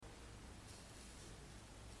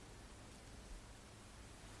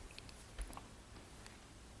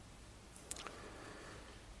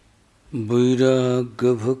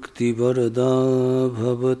Vairagya bhakti varada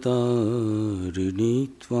bhavatarini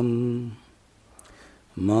tvam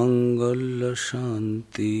Mangala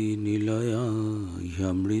shanti nilaya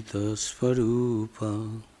yamrita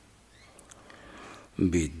svarupa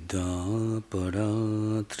Vidya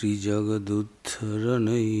paratri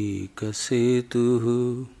jagaduddharanai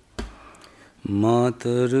kasetuhu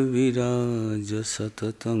Matar viraja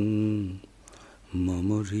satatam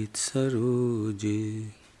mamarit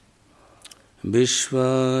saroje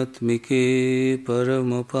Vishvatmike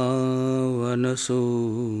paramapavanaso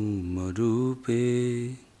marupe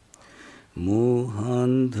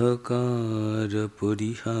Mohandhakara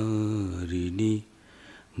pariharini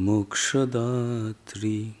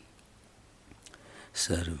mokshadatri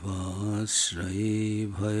Sarvasraye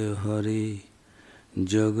bhayahare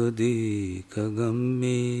jagadeka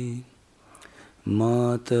gamme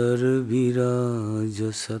Matar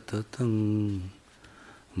viraja satatam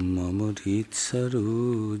Mamarit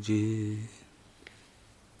saroje.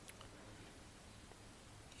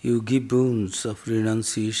 You give boons of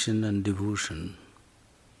renunciation and devotion,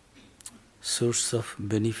 source of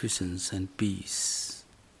beneficence and peace.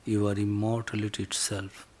 You are immortality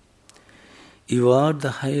itself. You are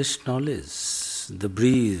the highest knowledge, the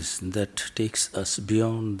breeze that takes us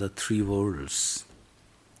beyond the three worlds.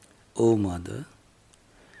 O Mother,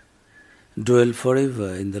 dwell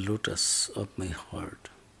forever in the lotus of my heart.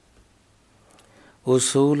 O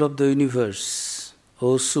Soul of the Universe,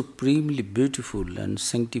 O supremely beautiful and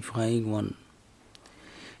sanctifying One,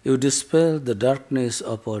 you dispel the darkness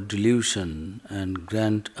of our delusion and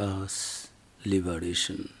grant us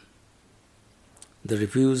liberation, the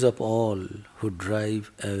refuge of all who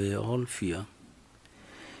drive away all fear.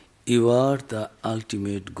 You are the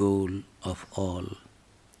ultimate goal of all.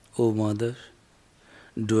 O Mother,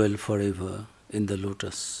 dwell forever in the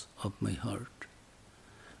lotus of my heart.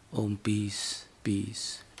 Om peace,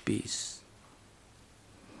 peace, peace.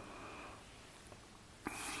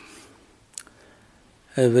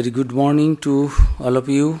 A very good morning to all of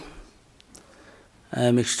you. I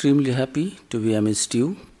am extremely happy to be amidst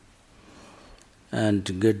you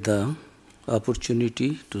and get the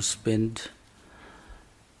opportunity to spend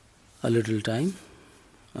a little time,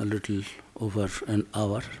 a little over an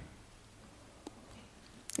hour,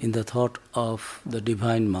 in the thought of the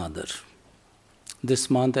Divine Mother. This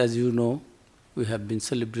month, as you know, we have been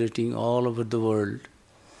celebrating all over the world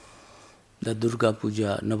the Durga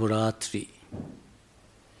Puja, Navaratri,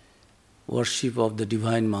 worship of the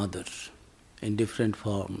Divine Mother in different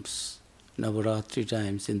forms. Navaratri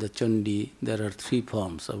times in the Chandi, there are three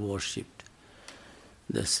forms of worship.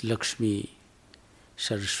 There's Lakshmi,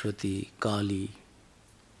 Saraswati, Kali.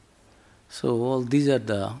 So all these are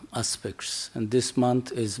the aspects, and this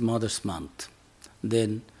month is Mother's month.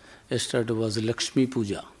 Then yesterday was Lakshmi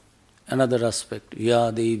Puja, another aspect.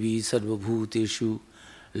 Ya Devi Sarvabhuteshu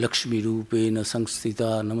Lakshmi Rupena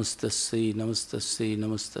Samstita Namastasya Namastasya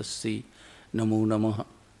Namastasya Namo Namaha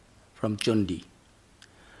from Chandi.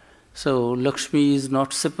 So Lakshmi is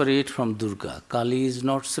not separate from Durga, Kali is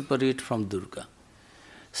not separate from Durga,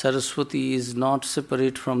 Saraswati is not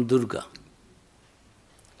separate from Durga.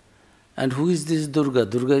 And who is this Durga?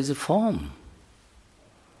 Durga is a form.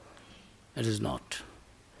 It is not.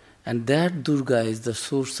 And that Durga is the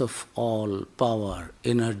source of all power,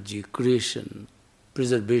 energy, creation,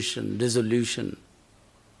 preservation, resolution,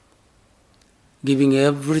 giving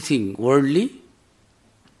everything worldly,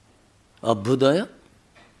 abhudaya,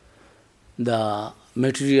 the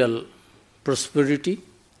material prosperity,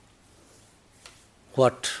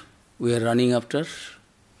 what we are running after,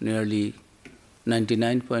 nearly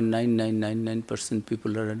 99.9999%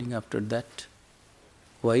 people are running after that.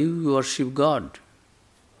 Why you worship God?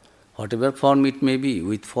 Whatever form it may be,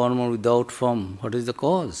 with form or without form, what is the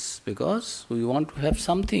cause? Because we want to have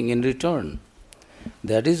something in return.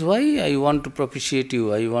 That is why I want to propitiate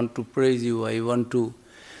you, I want to praise you, I want to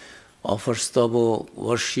offer stavo,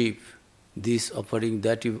 worship, this offering,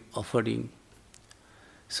 that offering.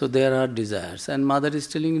 So there are desires. And Mother is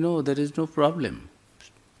telling, no, there is no problem.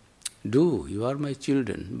 Do, you are my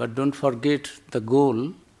children, but don't forget the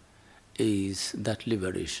goal is that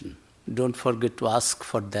liberation. Don't forget to ask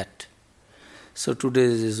for that. So today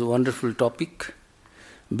is a wonderful topic,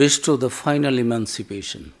 bestow the final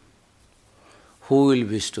emancipation. Who will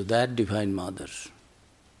bestow? That Divine Mother.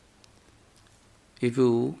 If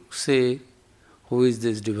you say, who is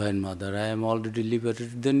this Divine Mother? I am already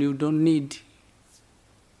liberated, then you don't need.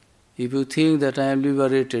 If you think that I am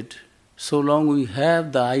liberated, so long we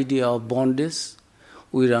have the idea of bondage,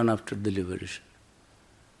 we run after the liberation.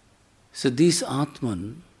 So this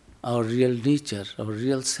Atman, our real nature, our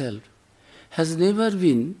real self, has never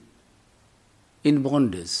been in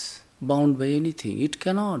bondage, bound by anything. It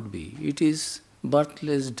cannot be. It is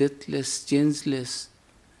birthless, deathless, changeless.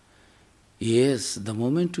 Yes, the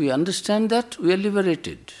moment we understand that, we are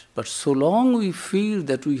liberated. But so long we feel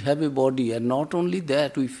that we have a body, and not only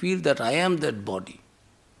that, we feel that I am that body.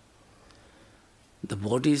 The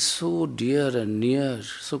body is so dear and near,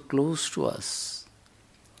 so close to us.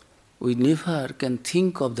 We never can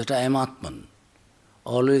think of that I am Atman.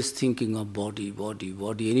 Always thinking of body, body,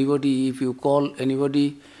 body. Anybody, if you call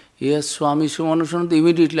anybody, yes, Swami Sumanasananda,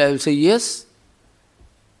 immediately I will say yes.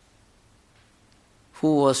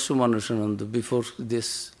 Who was Sumanasananda before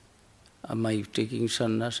this, my taking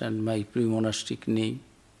sannyas and my pre-monastic name?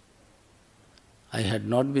 I had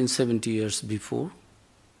not been 70 years before,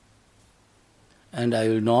 and I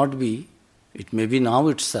will not be, it may be now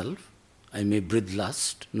itself, I may breathe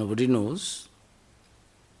last, nobody knows.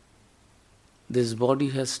 This body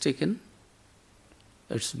has taken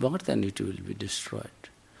its birth and it will be destroyed.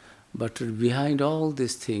 But behind all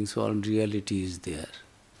these things, all reality is there.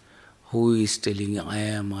 Who is telling, I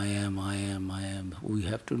am, I am, I am, I am? We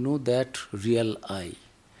have to know that real I.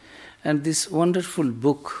 And this wonderful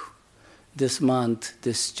book, this month,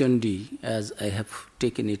 this Chandi, as I have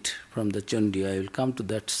taken it from the Chandi, I will come to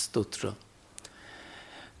that stotra.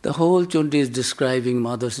 The whole Chandi is describing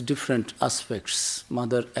Mother's different aspects,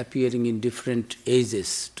 Mother appearing in different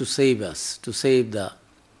ages to save us, to save the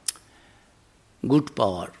good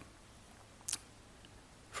power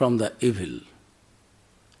from the evil.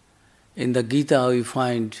 In the Gita we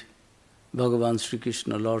find Bhagavan Sri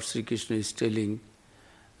Krishna, Lord Sri Krishna is telling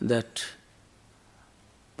that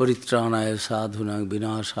Paritranaya sadhunang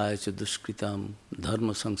vinashaya cha duskritam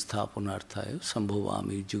dharma samsthapanarthaya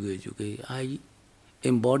sambhavami juge juge. I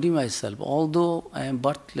embody myself, although I am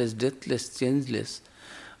birthless, deathless, changeless,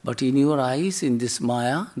 but in your eyes, in this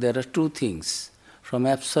Maya, there are two things. From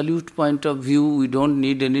absolute point of view, we don't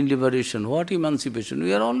need any liberation. What emancipation?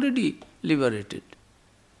 We are already liberated.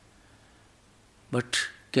 But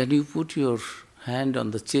can you put your hand on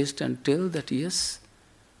the chest and tell that, yes,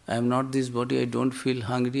 I am not this body, I don't feel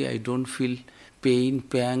hungry, I don't feel pain,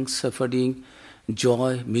 pangs, suffering,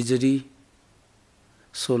 joy, misery.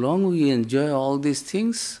 So long we enjoy all these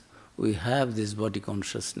things, we have this body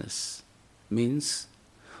consciousness. Means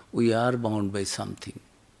we are bound by something,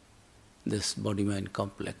 this body-mind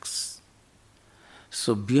complex.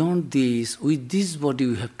 So beyond this, with this body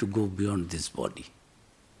we have to go beyond this body.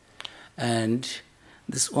 And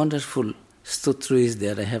this wonderful stotra is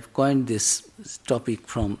there. I have coined this topic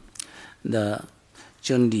from the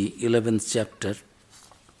Chandi 11th chapter.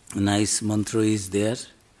 A nice mantra is there,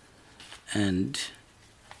 and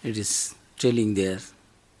it is telling there.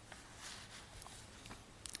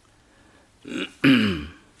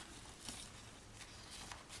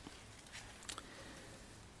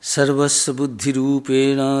 Sarvasya buddhi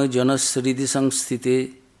rupena janasridi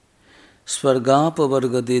samsthite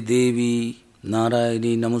Svargapavargade Devi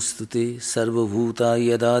Narayani Namustute Sarvabhuta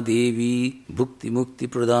Yada Devi Bhukti Mukti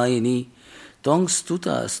Pradayini Tong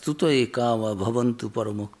Stuta Stuta Ekava Bhavantu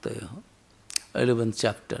Paramuktaya. 11th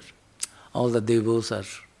chapter. All the devas are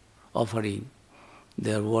offering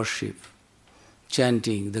their worship,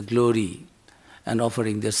 chanting the glory and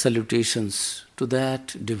offering their salutations to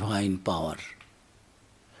that divine power,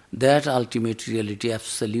 that ultimate reality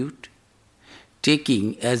absolute,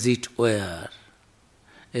 taking as it were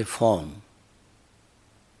a form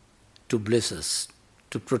to bless us,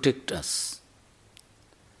 to protect us,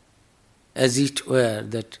 as it were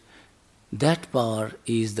that power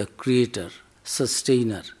is the creator,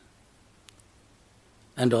 sustainer,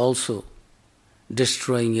 and also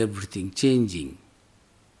destroying everything, changing.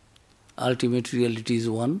 Ultimate reality is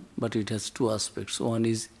one, but it has two aspects. One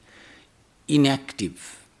is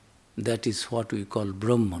inactive. That is what we call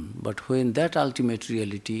Brahman. But when that ultimate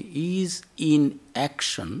reality is in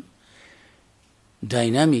action,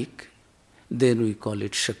 dynamic, then we call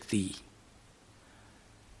it Shakti.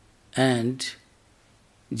 And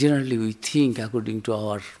generally we think, according to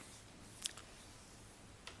our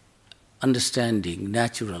understanding,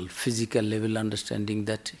 natural, physical level understanding,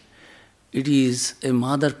 that it is a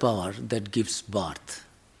mother power that gives birth.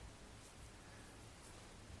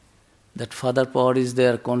 That father power is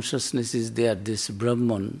there, consciousness is there, this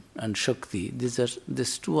Brahman and Shakti. These are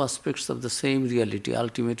these two aspects of the same reality,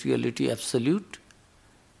 ultimate reality, absolute.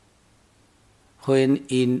 When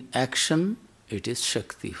in action, it is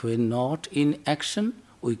Shakti. When not in action,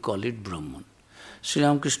 we call it Brahman. Sri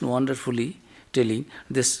Ramakrishna wonderfully telling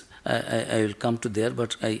this, I will come to there,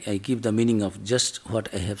 but I give the meaning of just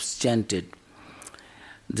what I have chanted.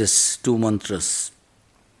 This two mantras,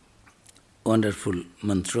 wonderful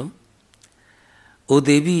mantra. O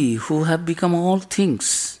Devi, who have become all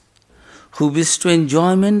things, who bestow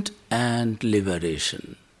enjoyment and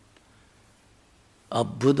liberation,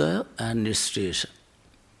 Abhyudaya and Nishresha.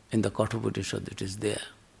 In the Kathopadishad it is there.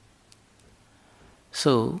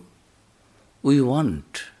 So, we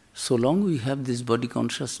want, so long we have this body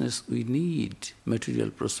consciousness, we need material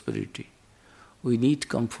prosperity. We need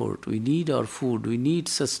comfort, we need our food, we need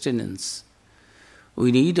sustenance,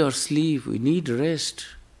 we need our sleep, we need rest,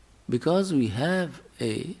 because we have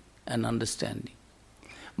an understanding.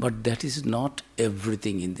 But that is not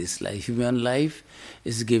everything in this life. Human life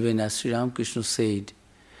is given, as Sri Ramakrishna said,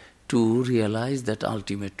 to realize that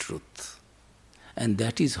ultimate truth. And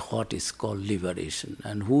that is what is called liberation.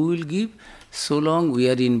 And who will give? So long we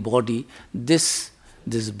are in body, this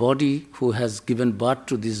body who has given birth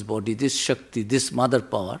to this body, this Shakti, this mother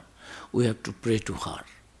power, we have to pray to her.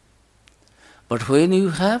 But when you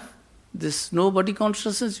have this no body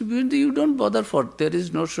consciousness, you don't bother for it. There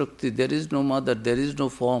is no Shakti, there is no mother, there is no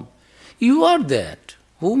form. You are that.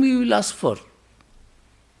 Whom you will ask for?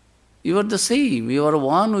 You are the same. You are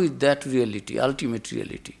one with that reality, ultimate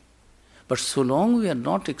reality. But so long we are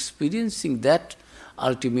not experiencing that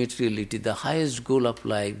ultimate reality, the highest goal of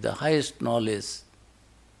life, the highest knowledge,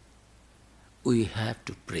 we have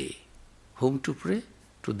to pray. Whom to pray?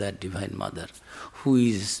 To that Divine Mother, who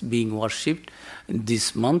is being worshipped in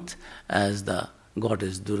this month as the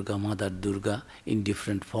Goddess Durga, Mother Durga, in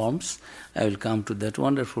different forms. I will come to that.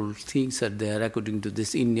 Wonderful things are there according to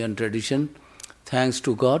this Indian tradition. Thanks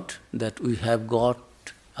to God that we have got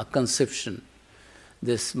a conception,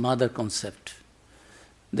 this mother concept.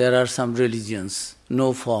 There are some religions,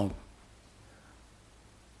 no form.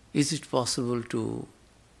 Is it possible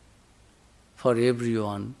for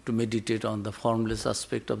everyone to meditate on the formless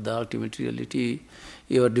aspect of the ultimate reality?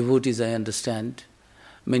 Your devotees, I understand,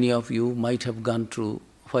 many of you might have gone through,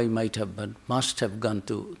 must have gone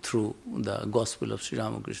through the Gospel of Sri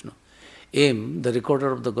Ramakrishna. M, the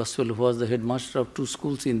recorder of the Gospel, who was the headmaster of 2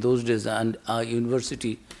 schools in those days and a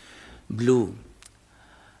university, blew.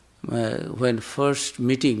 When first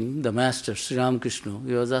meeting the master, Sri Ramakrishna,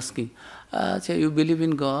 he was asking, Acha, you believe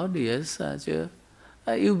in God? Yes. Acha.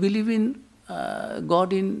 You believe in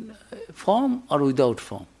God in form or without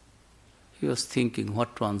form? He was thinking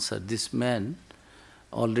what to answer. This man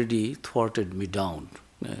already thwarted me down.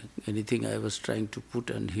 Anything I was trying to put,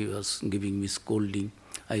 and he was giving me scolding.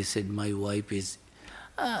 I said, my wife is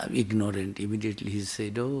ignorant. Immediately he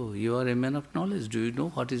said, oh, you are a man of knowledge. Do you know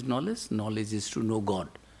what is knowledge? Knowledge is to know God.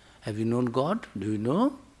 Have you known God? Do you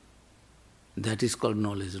know? That is called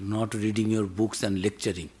knowledge, not reading your books and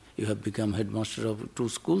lecturing. You have become headmaster of 2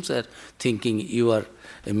 schools, thinking you are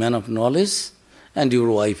a man of knowledge, and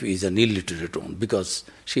your wife is an illiterate one because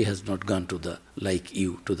she has not gone to the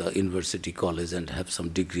university college and have some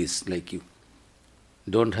degrees like you.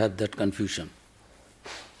 Don't have that confusion.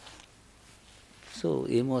 So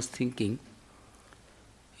M was thinking,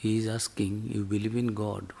 he is asking, you believe in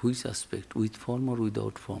God, which aspect, with form or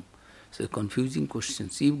without form? So confusing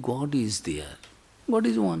questions. If God is there, God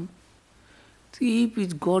is one.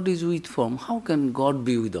 If God is with form, how can God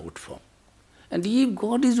be without form? And if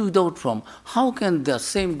God is without form, how can the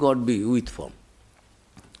same God be with form?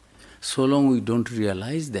 So long we don't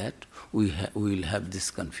realize that, we will have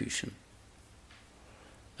this confusion.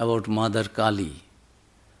 About Mother Kali,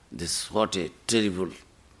 this what a terrible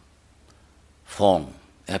form,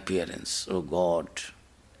 appearance. Oh God,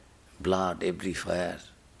 blood everywhere,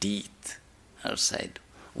 teeth, her side.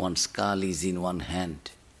 One skull is in one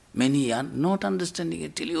hand. Many are not understanding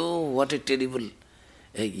it, tell you, oh, what a terrible,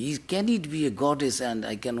 can it be a goddess and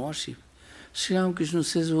I can worship? Sri Ramakrishna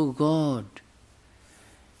says, oh God,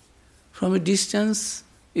 from a distance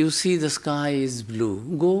you see the sky is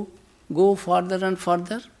blue. Go further and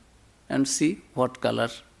further and see what color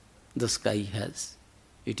the sky has.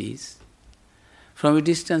 It is. From a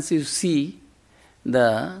distance you see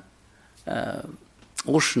the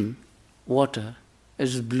ocean, water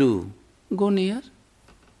is blue. Go near.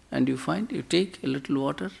 And you find, you take a little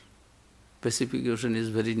water, Pacific Ocean is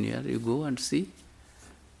very near, you go and see.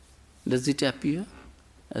 Does it appear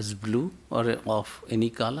as blue or of any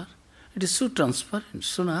color? It is so transparent,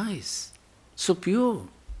 so nice, so pure.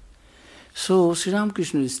 So Sri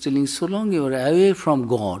Ramakrishna is telling, so long you are away from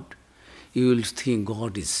God, you will think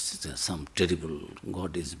God is some terrible,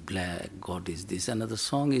 God is black, God is this. Another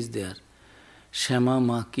song is there, Shama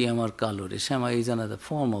Ma Ki Amar Kalore. Shama is another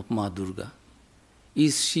form of Ma Durga.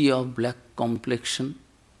 Is she of black complexion?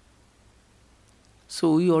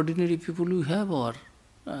 So we ordinary people, we have our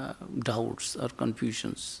doubts, our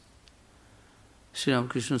confusions. Sri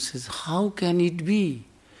Ramakrishna says, how can it be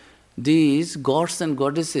these gods and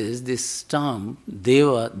goddesses, this term,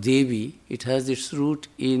 Deva, Devi, it has its root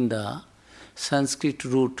in the Sanskrit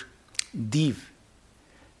root Div.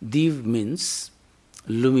 Div means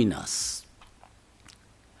luminous.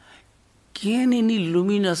 Can any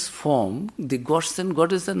luminous form, the gods and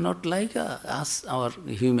goddesses are not like us, our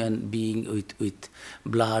human being with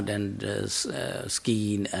blood and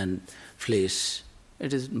skin and flesh.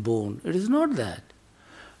 It is bone. It is not that.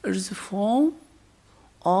 It is a form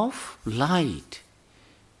of light,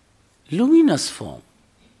 luminous form.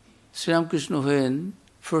 Sri Ramakrishna, when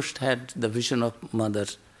first had the vision of Mother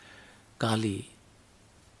Kali,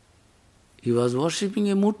 he was worshipping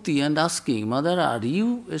a murti and asking, Mother, are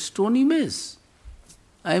you a stone image?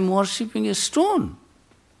 I am worshipping a stone.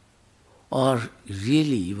 Or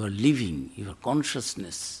really you are living, your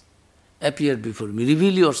consciousness appear before me,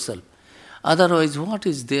 reveal yourself. Otherwise, what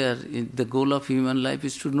is there? The goal of human life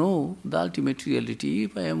is to know the ultimate reality.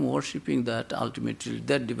 If I am worshipping that ultimate reality,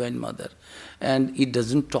 that Divine Mother, and it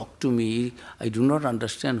doesn't talk to me, I do not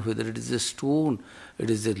understand whether it is a stone, it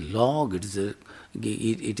is a log, it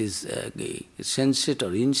is sensate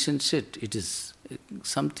or insensate, it is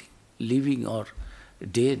something living or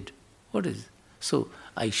dead. What is it? So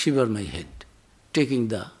I shiver my head, taking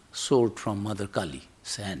the sword from Mother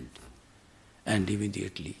Kali's hand. And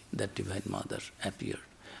immediately that Divine Mother appeared.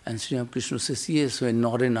 And Sri Ramakrishna says, yes, when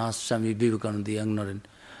Naren asked Swami Vivekananda, the young Naren,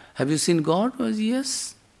 have you seen God? Was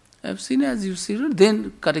yes, I have seen as you see her.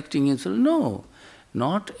 Then correcting himself, no,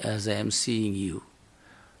 not as I am seeing you.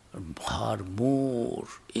 Far more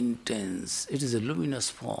intense. It is a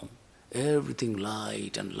luminous form. Everything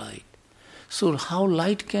light and light. So how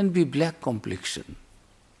light can be black complexion?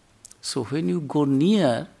 So when you go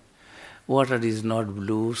near, water is not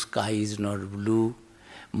blue, sky is not blue,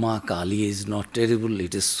 Ma Kali is not terrible,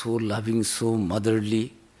 it is so loving, so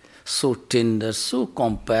motherly, so tender, so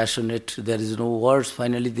compassionate, there is no words.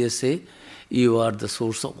 Finally they say, you are the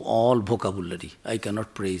source of all vocabulary. I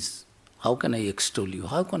cannot praise. How can I extol you?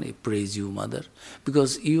 How can I praise you, Mother?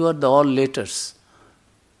 Because you are the all letters.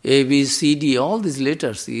 A, B, C, D, all these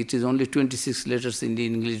letters. It is only 26 letters in the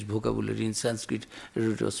English vocabulary. In Sanskrit,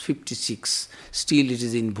 it was 56. Still it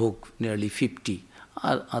is in vogue, nearly 50.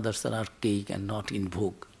 Others are archaic and not in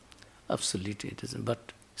vogue. Absolutely it isn't.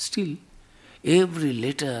 But still, every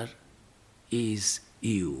letter is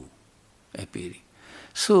you appearing.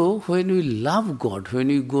 So when we love God, when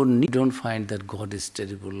we go, we don't find that God is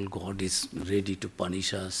terrible, God is ready to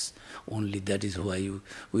punish us. Only that is why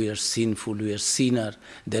we are sinful, we are sinner.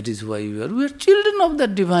 That is why we are children of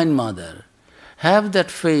that Divine Mother. Have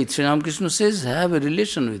that faith. Sri Ramakrishna says, have a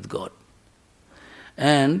relation with God.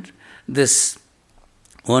 And this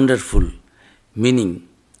wonderful meaning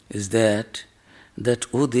is that,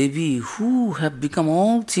 O Devi, who have become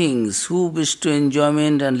all things, who bestow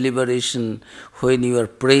enjoyment and liberation, when you are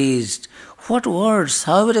praised, what words,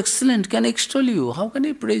 however excellent, can extol you? How can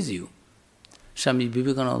I praise you? Swami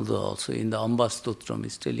Vivekananda also in the Amba Stotram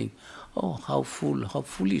is telling, oh, how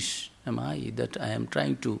foolish am I that I am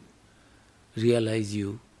trying to realize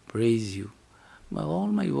you, praise you. All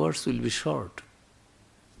my words will be short.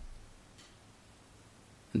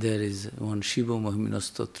 There is one Shiva Mahimana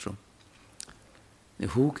Stotram.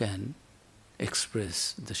 Who can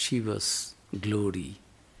express the Shiva's glory,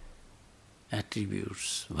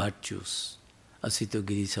 attributes, virtues? Asito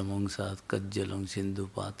giri samangsat kajjalang sindhu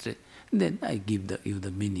patre. Then I give you the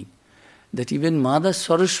meaning. That even Mother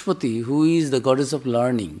Saraswati, who is the goddess of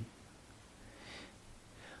learning,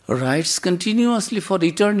 writes continuously for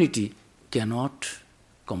eternity, cannot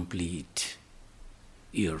complete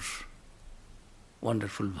your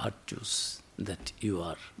wonderful virtues that you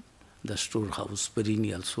are. The storehouse,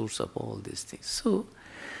 perennial source of all these things. So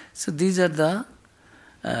these are the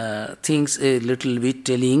things a little bit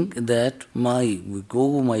telling that my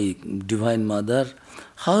Divine Mother,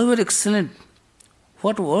 however excellent,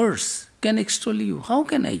 what words can extol you? How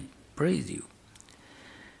can I praise you?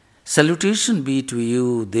 Salutation be to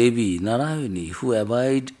you, Devi Narayani, who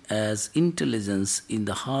abide as intelligence in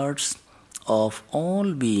the hearts of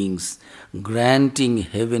all beings, granting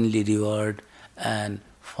heavenly reward and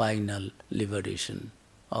final liberation.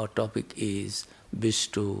 Our topic is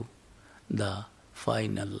Bestow, the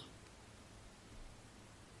final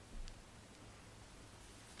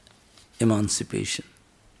emancipation,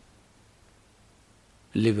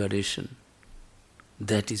 liberation.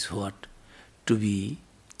 That is what to be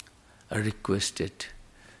requested,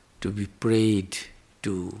 to be prayed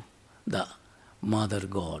to the Mother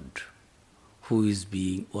God, who is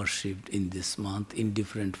being worshipped in this month in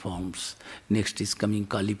different forms. Next is coming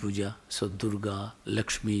Kali Puja, so Durga,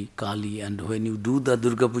 Lakshmi, Kali, and when you do the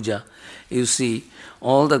Durga Puja, you see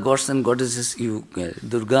all the gods and goddesses,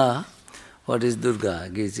 Durga, what is Durga?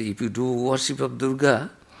 If you do worship of Durga,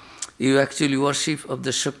 you actually worship of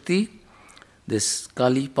the Shakti, this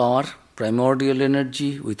Kali power, primordial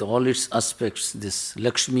energy with all its aspects, this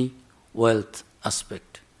Lakshmi, wealth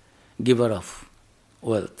aspect, giver of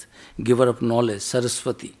wealth, giver of knowledge,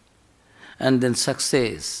 Saraswati. And then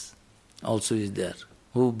success also is there.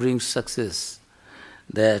 Who brings success?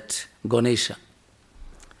 That Ganesha.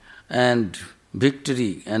 And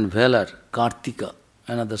victory and valor, Kartika,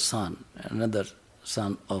 another son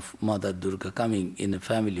of Mother Durga coming in a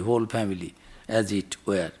family, whole family, as it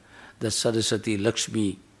were. The Saraswati,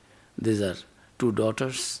 Lakshmi, these are two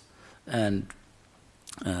daughters, and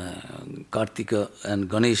Kartika and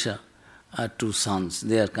Ganesha are two sons.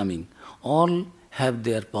 They are coming. All have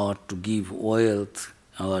their power to give wealth,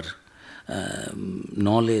 or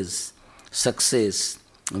knowledge, success,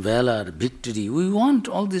 valor, victory. We want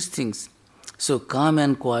all these things. So calm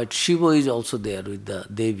and quiet. Shiva is also there with the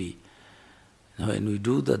Devi. When we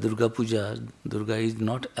do the Durga Puja, Durga is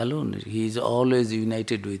not alone. He is always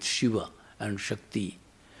united with Shiva and Shakti.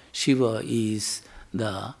 Shiva is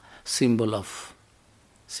the symbol of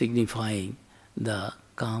signifying the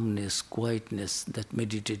calmness, quietness, that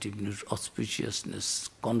meditativeness, auspiciousness,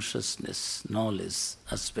 consciousness, knowledge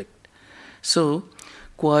aspect. So,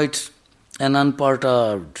 quiet and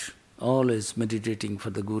unperturbed, always meditating for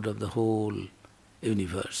the good of the whole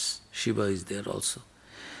universe. Shiva is there also.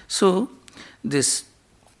 So, this,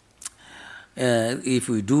 if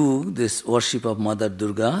we do this worship of Mother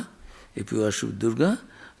Durga, if we worship Durga,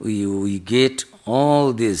 we get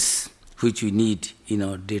all this which we need in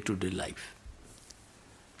our day-to-day life.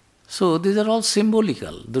 So these are all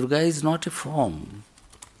symbolical. Durga is not a form.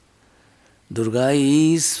 Durga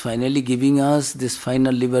is finally giving us this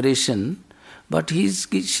final liberation, but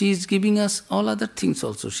she is giving us all other things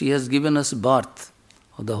also. She has given us birth.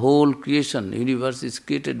 The whole creation, universe is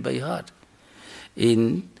created by her.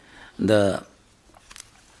 In the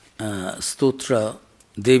Stotra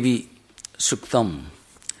Devi Suktam,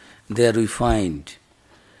 there we find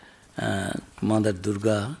Mother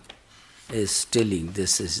Durga is telling,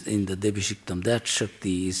 this is in the Devi Shiktam, that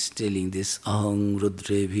Shakti is telling this, Aham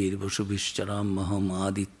Rudrevir Vasubhishcharam Maham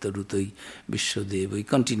Aditya Rutai Vishwadevai,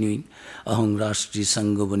 continuing, Aham Rashtri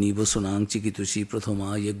Sangavani Vasunang Chikitushi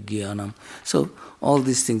Prathama Yagyanam. So, all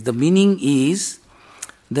these things. The meaning is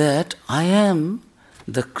that I am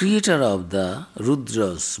the creator of the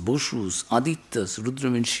Rudras, Vashus, Adityas. Rudra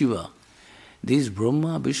means Shiva. This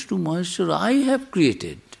Brahma, Vishnu, Maheshwara, I have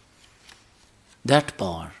created that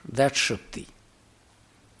power, that Shakti.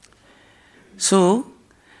 So,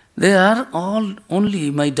 they are all only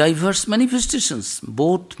my diverse manifestations,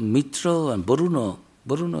 both Mitra and Varuna.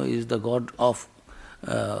 Varuna is the god of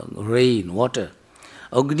rain, water.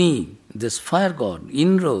 Agni, this fire god.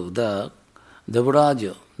 Indra, the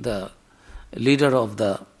Devaraja, the leader of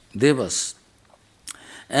the Devas.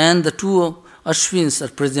 And the two Ashwins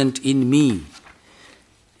are present in me,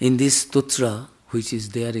 in this Tutra, which is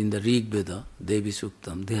there in the Rig Veda, Devi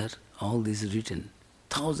Suktam. There, all this written.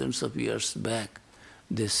 Thousands of years back,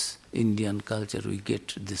 this Indian culture, we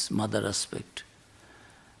get this mother aspect.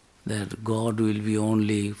 That God will be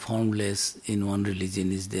only formless in one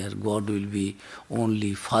religion is there. God will be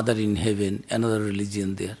only Father in heaven, another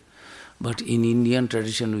religion there. But in Indian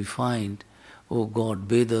tradition we find, oh God,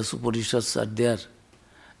 Vedas, Upanishads are there.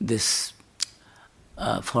 This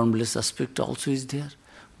formless aspect also is there.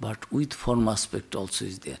 But with form aspect also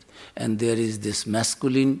is there. And there is this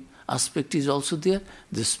masculine aspect is also there,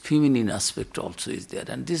 this feminine aspect also is there.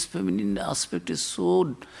 And this feminine aspect is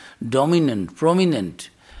so dominant, prominent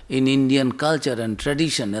in Indian culture and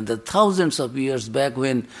tradition. And the thousands of years back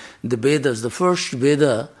when the Vedas, the first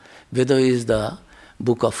Veda is the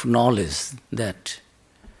book of knowledge, that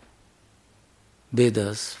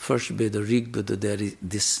Vedas, first Veda, Rig Veda, there is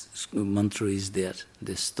this mantra is there,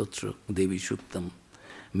 this Stotra, Devi Shuktam.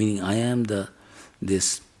 Meaning I am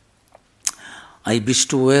I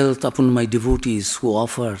bestow wealth upon my devotees who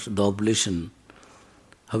offer the oblation,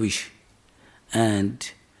 Havish, and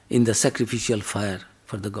in the sacrificial fire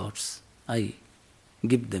for the gods. I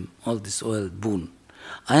give them all this wealth, boon.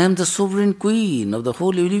 I am the sovereign queen of the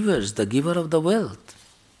whole universe, the giver of the wealth.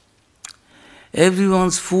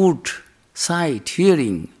 Everyone's food, sight,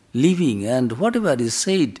 hearing, living, and whatever is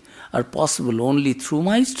said are possible only through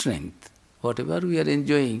my strength. Whatever we are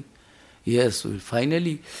enjoying, yes, we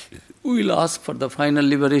will ask for the final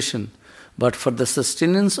liberation. But for the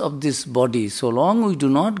sustenance of this body, so long we do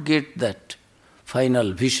not get that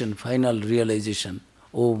final vision, final realization.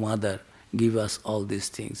 Oh Mother, give us all these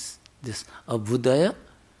things. This abhudaya,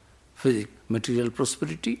 physical, material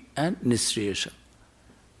prosperity and nisriyasha.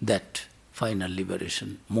 That final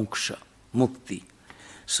liberation, moksha, mukti.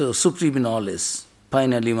 So supreme knowledge,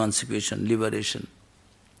 final emancipation, liberation,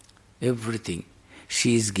 everything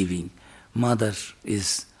she is giving. Mother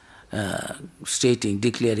is stating,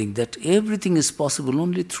 declaring that everything is possible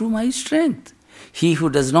only through my strength. He who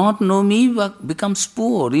does not know me becomes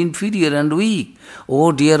poor, inferior and weak.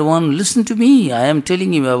 Oh dear one, listen to me. I am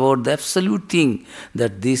telling you about the absolute thing,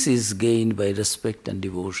 that this is gained by respect and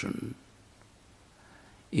devotion.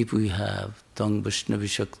 If we have Tang Vaishnavi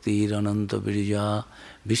Shakti Ananta Virya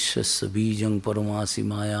Vishwasya Bijang Paramasi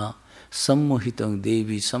Maya Sammohitang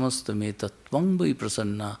Devi Samastame Tattvang Vai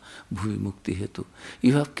Prasanna Bhuvi Mukti Hetu.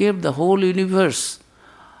 You have kept the whole universe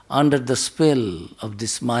under the spell of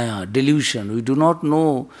this Maya, delusion. We do not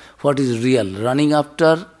know what is real. Running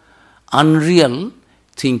after unreal,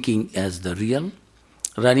 thinking as the real.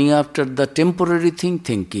 Running after the temporary thing,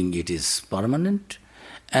 thinking it is permanent.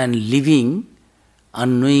 And living,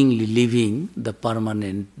 unknowingly living the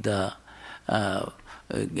permanent, the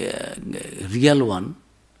real one,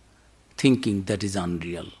 thinking that is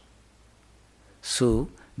unreal. So,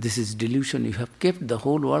 this is delusion. You have kept the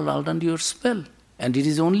whole world under your spell. And it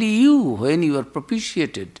is only you, when you are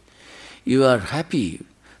propitiated, you are happy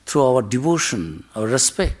through our devotion, our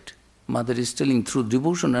respect. Mother is telling, through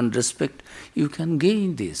devotion and respect, you can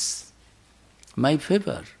gain this. My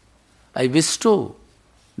favor. I bestow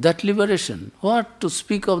that liberation. What to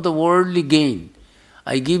speak of the worldly gain?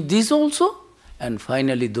 I give this also. And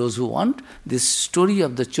finally, those who want, this story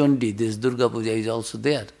of the Chandi, this Durga Puja is also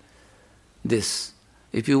there. This,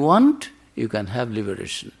 if you want, you can have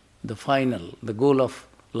liberation. The final, the goal of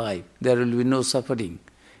life. There will be no suffering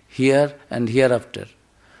here and hereafter.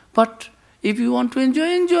 But if you want to enjoy,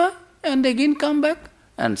 enjoy, and again come back,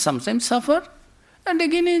 and sometimes suffer, and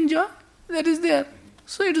again enjoy. That is there.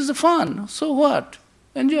 So it is a fun. So what?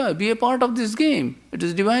 Enjoy. Be a part of this game. It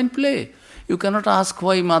is divine play. You cannot ask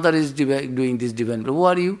why Mother is doing this divine play. Who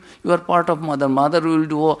are you? You are part of Mother. Mother will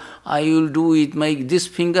do, I will do it. This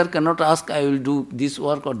finger cannot ask, I will do this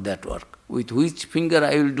work or that work. With which finger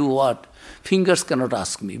I will do what? Fingers cannot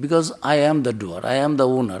ask me, because I am the doer, I am the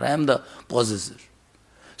owner, I am the possessor.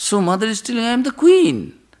 So Mother is telling, I am the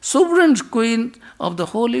queen, sovereign queen of the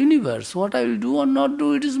whole universe. What I will do or not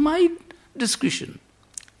do, it is my discretion.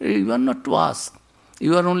 You are not to ask.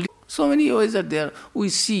 You are only... So many ways are there. We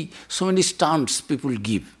see so many stunts people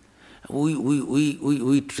give.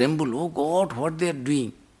 We tremble, oh God, what they are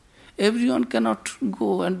doing. Everyone cannot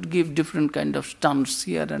go and give different kind of stunts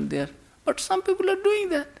here and there. But some people are doing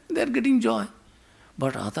that. They are getting joy.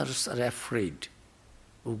 But others are afraid.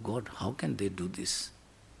 Oh God, how can they do this?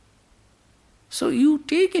 So you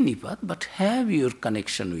take any path, but have your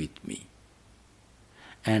connection with me.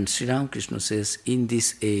 And Sri Ramakrishna says, in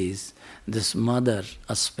this age, this Mother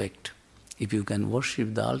aspect, if you can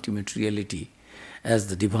worship the ultimate reality as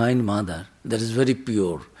the Divine Mother, that is very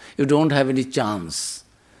pure. You don't have any chance,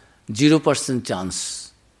 0%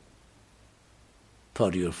 chance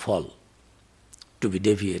for your fall, to be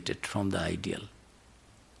deviated from the ideal.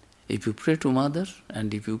 If you pray to Mother,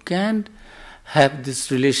 and if you can have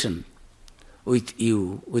this relation with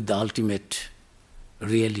you, with the ultimate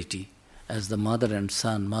reality, as the mother and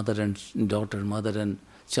son, mother and daughter, mother and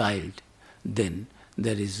child, then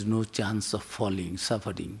there is no chance of falling,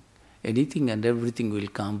 suffering. Anything and everything will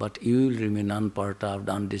come, but you will remain unperturbed,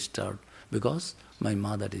 undisturbed, because my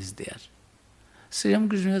Mother is there. Sri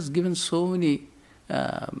Ramakrishna has given so many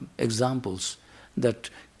examples that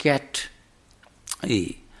cat,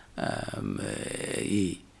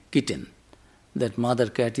 kitten, that mother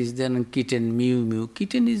cat is there, and kitten, mew, mew.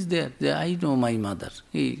 Kitten is there. I know my mother.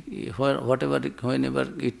 Whenever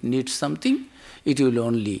it needs something, it will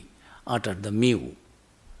only utter the mew.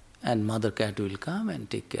 And mother cat will come and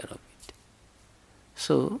take care of it.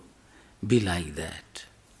 So, be like that.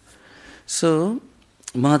 So,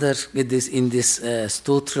 Mother, in this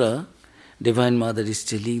stotra, Divine Mother is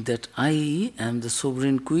telling that I am the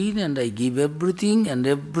sovereign queen and I give everything, and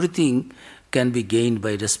everything can be gained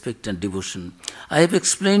by respect and devotion. I have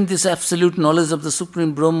explained this absolute knowledge of the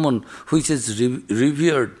Supreme Brahman, which is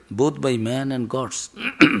revered both by man and gods.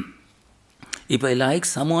 If I like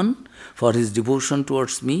someone for his devotion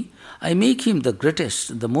towards me, I make him the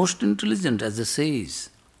greatest, the most intelligent, as a sage.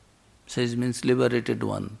 Sage means liberated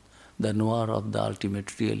one, the knower of the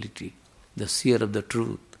ultimate reality, the seer of the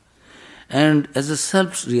truth. And as a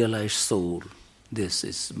self-realized soul, this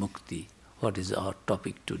is mukti, what is our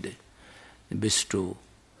topic today. Bestow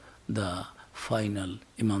the final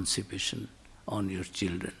emancipation on your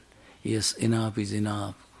children. Yes, enough is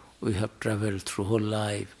enough. We have traveled through whole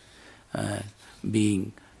life,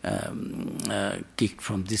 being kicked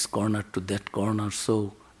from this corner to that corner. So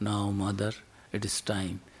now, Mother, it is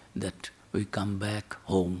time that we come back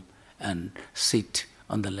home and sit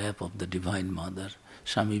on the lap of the Divine Mother.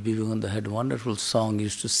 Swami Vivekananda had a wonderful song he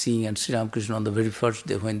used to sing, and Sri Ramakrishna on the very first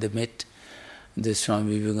day when they met, the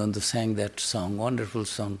Swami Vivekananda sang that song, wonderful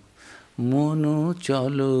song. Mono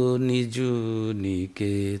chalo niju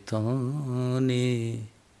niketane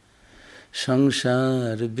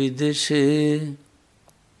সংসার বিদেশে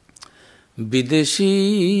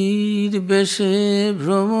বিদেশীর বেশে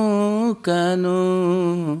ভ্রম কেন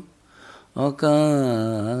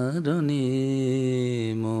অকারণে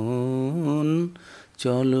মন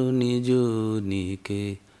চলো নিজ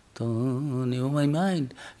নিকেতনে. Oh my mind,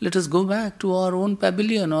 let us go back to our own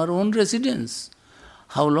pavilion, our own residence.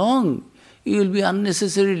 How long you will be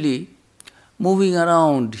unnecessarily moving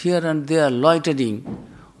around here and there, loitering,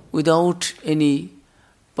 without any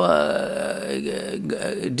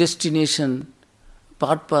destination,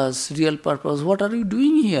 purpose, real purpose. What are you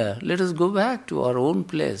doing here? Let us go back to our own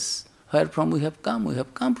place. Where from we have come? We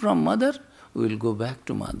have come from Mother. We will go back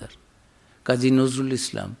to Mother. Kazi Nazrul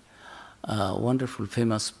Islam, a wonderful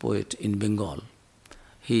famous poet in Bengal,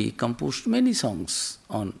 he composed many songs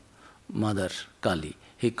on Mother Kali.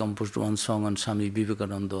 He composed one song on Swami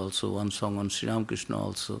Vivekananda also, one song on Sri Ramakrishna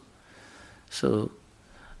also. So,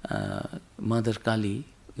 Mother Kali,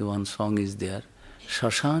 one song is there.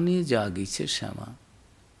 Shashane jagiche shama.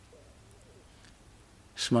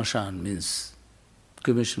 Smashan means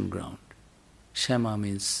cremation ground. Shama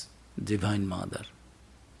means Divine Mother.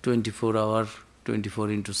 24 hours, 24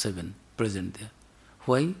 into 7, present there.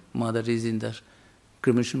 Why Mother is in the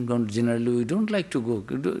cremation ground? Generally we don't like to go.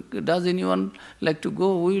 Does anyone like to go?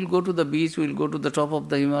 We will go to the beach, we will go to the top of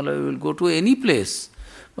the Himalaya, we will go to any place,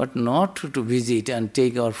 but not to visit and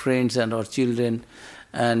take our friends and our children,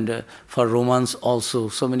 and for romance also.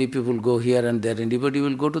 So many people go here and there. Anybody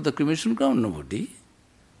will go to the cremation ground? Nobody.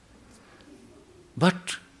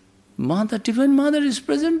 But Mother, Divine Mother is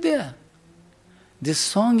present there. This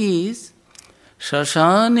song is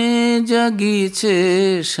Shashane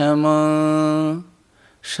jagiche shama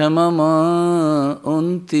shamama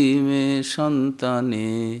untime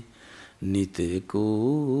santane nite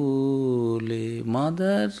kole.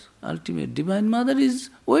 Mother, ultimate Divine Mother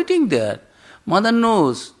is waiting there. Mother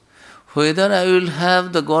knows whether I will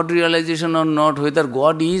have the God realization or not, whether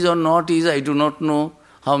God is or not is, I do not know.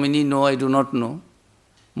 How many know? I do not know.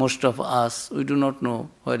 Most of us, we do not know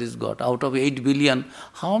where is God. Out of 8 billion,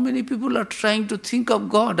 how many people are trying to think of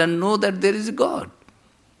God and know that there is a God?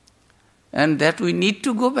 And that we need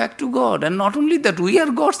to go back to God. And not only that, we are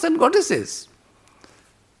gods and goddesses.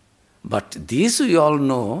 But this we all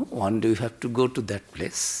know, one day we have to go to that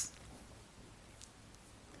place.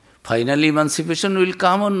 Finally, emancipation will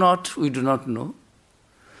come or not, we do not know.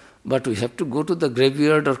 But we have to go to the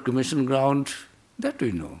graveyard or cremation ground, that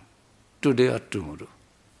we know, today or tomorrow.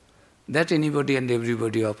 That anybody and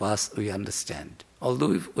everybody of us, we understand.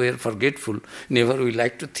 Although if we are forgetful, never we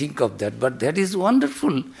like to think of that. But that is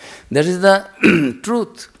wonderful. That is the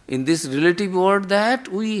truth in this relative world, that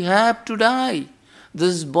we have to die.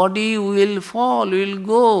 This body will fall, will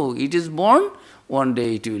go. It is born, one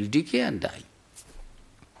day it will decay and die.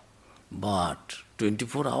 But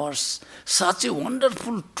 24 hours, such a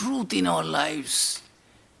wonderful truth in our lives.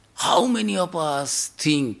 How many of us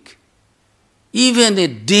think even a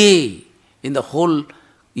day in the whole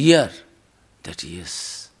year that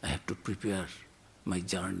yes, I have to prepare my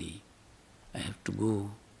journey. I have to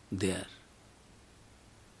go there.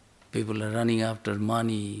 People are running after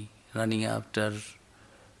money, running after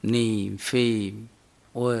name, fame,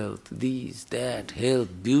 wealth, this, that, health,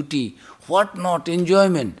 beauty, what not,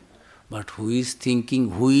 enjoyment. But who is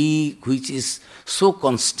thinking, which is so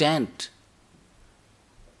constant?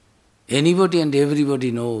 Anybody and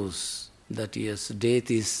everybody knows that yes,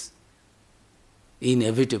 death is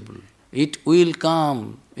inevitable. It will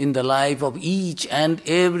come in the life of each and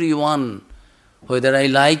every one, whether I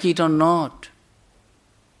like it or not.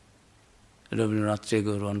 Rabindranath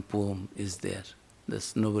Tagore, one poem is there,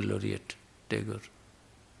 this Nobel laureate Tagore.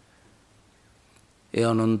 এ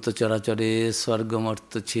অনন্ত চরাচরে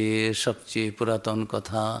স্বর্গমর্ত চেয়ে সবচেয়ে পুরাতন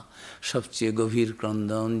কথা, সবচেয়ে গভীর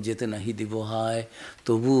ক্রন্দন, যেতে নাহি দিব হায়,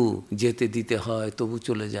 তবু যেতে দিতে হয়, তবু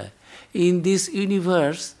চলে যায়. In this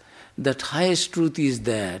universe, that highest truth is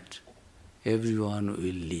that everyone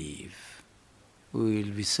will leave. We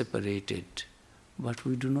will be separated. But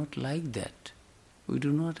we do not like that. We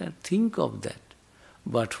do not think of that.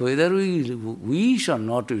 But whether we wish or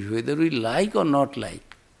not wish, whether we like or not like,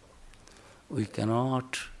 we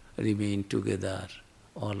cannot remain together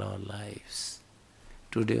all our lives.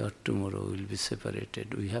 Today or tomorrow we will be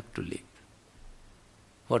separated. We have to live.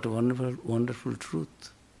 What a wonderful, wonderful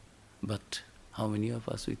truth. But how many of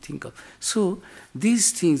us we think of? So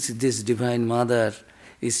these things, this Divine Mother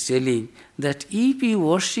is telling that if you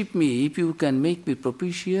worship me, if you can make me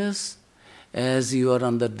propitious, as you are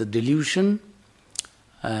under the delusion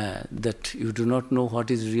that you do not know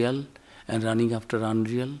what is real and running after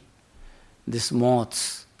unreal, these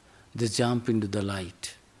moths, they jump into the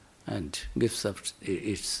light and gives up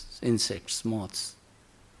its insects, moths,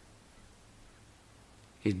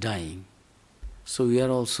 is dying. So we are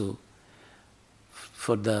also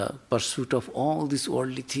for the pursuit of all these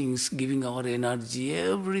worldly things, giving our energy,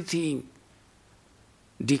 everything,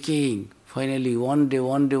 decaying. Finally, one day,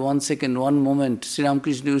 1 second, 1 moment, Sri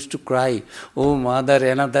Ramakrishna used to cry, "Oh Mother,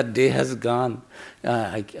 another day has gone,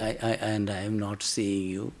 and I am not seeing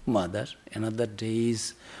you, Mother. Another day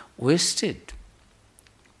is wasted."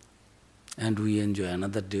 And we enjoy,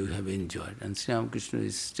 another day we have enjoyed. And Sri Ramakrishna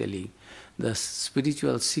is telling, the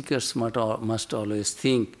spiritual seekers must always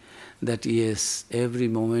think that yes, every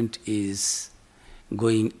moment is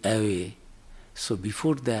going away. So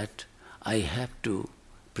before that, I have to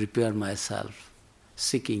prepare myself,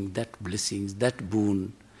 seeking that blessings, that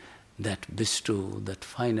boon, that bestow, that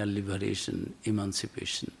final liberation,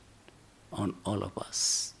 emancipation on all of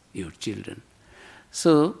us, your children.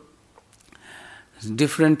 So,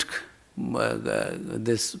 different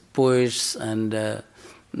these poets and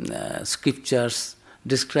scriptures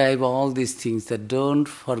describe all these things, that don't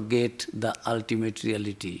forget the ultimate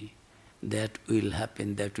reality that will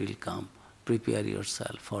happen, that will come. Prepare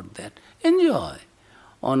yourself for that. Enjoy.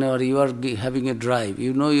 You are having a drive,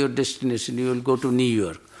 you know your destination, you will go to New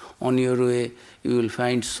York. On your way, you will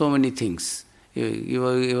find so many things.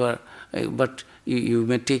 But you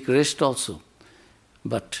may take rest also.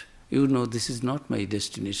 But you know this is not my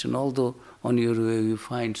destination. Although on your way you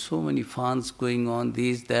find so many funs going on,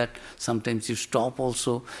 this, that. Sometimes you stop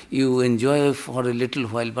also. You enjoy for a little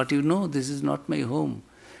while, but you know this is not my home.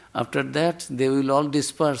 After that, they will all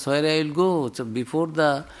disperse. Where I will go? So before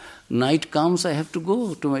the night comes, I have to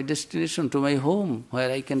go to my destination, to my home, where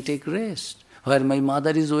I can take rest, where my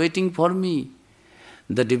mother is waiting for me.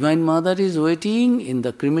 The Divine Mother is waiting in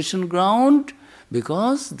the cremation ground,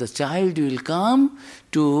 because the child will come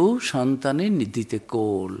to Shantane Nidhite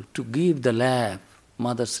Kol, to give the lap,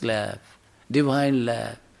 mother's lap, divine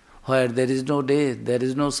lap, where there is no death, there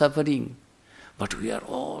is no suffering. But we are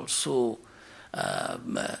all so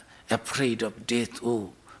afraid of death.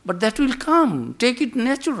 Oh, but that will come. Take it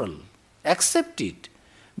natural. Accept it,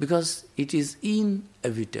 because it is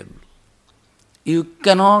inevitable. You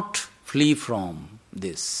cannot flee from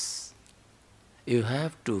this. You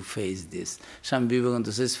have to face this. Swami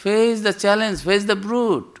Vivekananda says, face the challenge, face the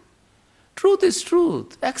brute. Truth is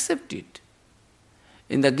truth, accept it.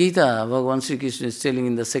 In the Gita, Bhagavan Sri Krishna is telling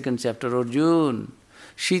in the 2nd chapter, Arjuna,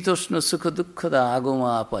 Shitoshna Sukha Dukkhada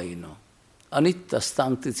Agama Apaino, Anitta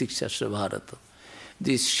Stanti Sikshasya Bharata.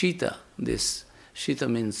 This Shita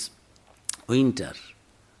means winter,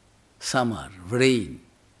 summer, rain.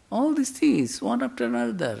 All these things, one after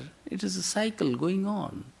another. It is a cycle going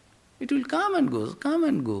on. It will come and go, come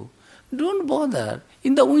and go. Don't bother.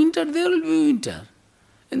 In the winter, there will be winter.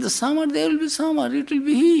 In the summer, there will be summer. It will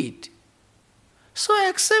be heat. So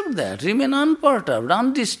accept that. Remain unperturbed,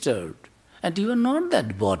 undisturbed. And you are not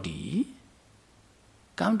that body.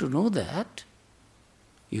 Come to know that.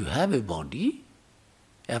 You have a body.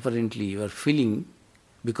 Apparently, you are feeling,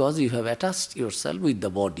 because you have attached yourself with the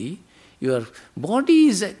body. Your body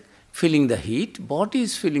is feeling the heat. Body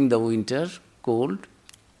is feeling the winter, cold,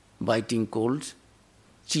 biting cold,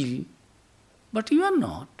 chill, but you are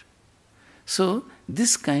not. So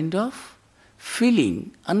this kind of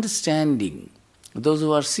feeling, understanding, those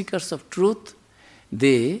who are seekers of truth,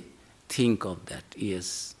 they think of that,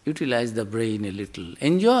 yes, utilize the brain a little,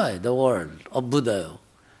 enjoy the world of Buddha,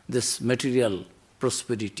 this material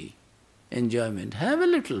prosperity, enjoyment, have a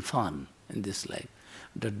little fun in this life.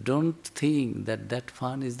 But don't think that that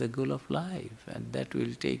fun is the goal of life, and that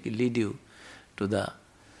will lead you to the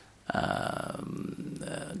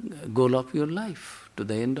goal of your life, to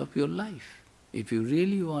the end of your life. If you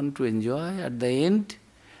really want to enjoy at the end,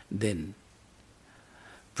 then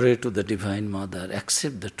pray to the Divine Mother,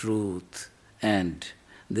 accept the truth. And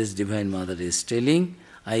this Divine Mother is telling,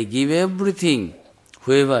 I give everything.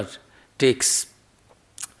 Whoever takes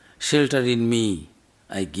shelter in me,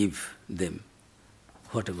 I give them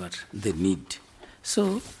whatever they need.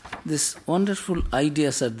 So these wonderful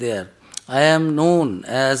ideas are there. I am known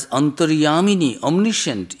as Antaryamini,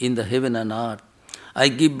 omniscient in the heaven and earth. I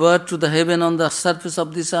give birth to the heaven on the surface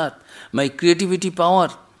of this earth. My creativity power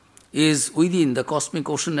is within the cosmic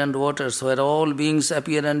ocean and waters where all beings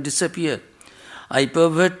appear and disappear. I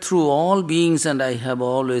pervade through all beings and I have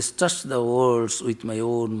always touched the worlds with my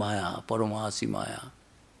own Maya, Paramasi Maya.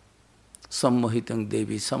 Sammohitang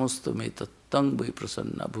Devi Samastame Tattang Vai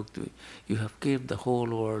Prasanna Bhukti. You have kept the whole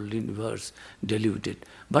world, universe deluded.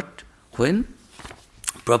 But when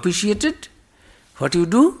propitiated, what you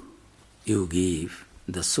do? You give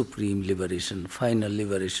the supreme liberation, final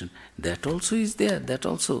liberation. That also is there, that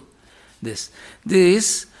also. This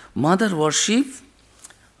mother worship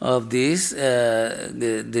of this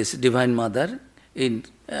divine mother in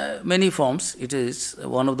many forms. It is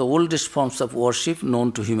one of the oldest forms of worship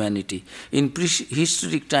known to humanity. In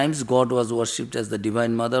prehistoric times, God was worshipped as the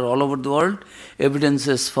divine mother all over the world.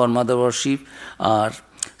 Evidences for mother worship are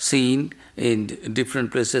seen in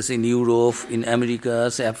different places in Europe, in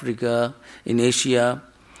Americas, Africa, in Asia,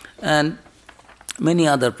 and many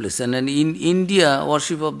other places. And in India,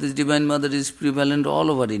 worship of this Divine Mother is prevalent all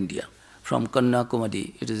over India. From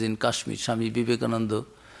Kanyakumari, it is in Kashmir. Swami Vivekananda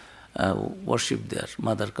worshipped there,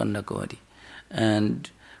 Mother Kanyakumari. And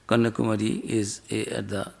Kanyakumari is at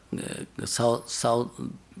the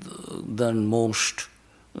southernmost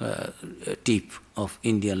tip of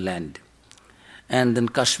Indian land. And then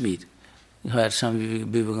Kashmir, where Swami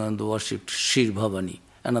Vivekananda worshipped Shir Bhavani,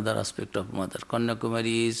 another aspect of Mother.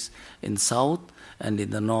 Kanyakumari is in south, and in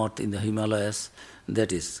the north, in the Himalayas,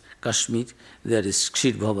 that is Kashmir, there is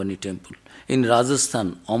Shir Bhavani temple. In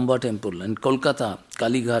Rajasthan, Amba temple. In Kolkata,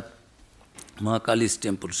 Kalighat, Mahakali's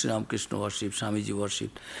temple, Sri Ramakrishna worshipped, Swamiji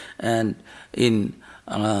worshipped. And in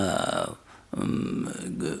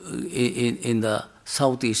the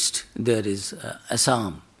southeast, there is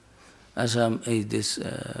Assam. Assam is this,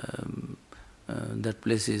 that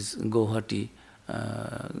place is Guwahati,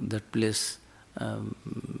 that place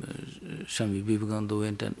Swami Vivekananda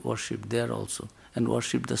went and worshipped there also, and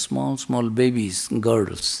worshipped the small babies,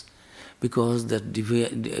 girls, because the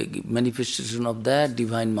manifestation of that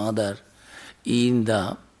Divine Mother in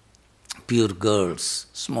the pure girls,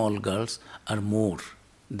 small girls, are more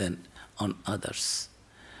than on others.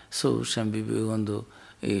 So Swami Vivekananda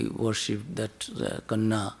worshipped that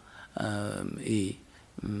Kanna,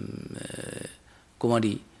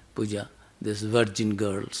 Kumari Puja, this virgin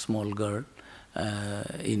girl, small girl,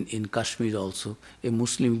 in Kashmir also, a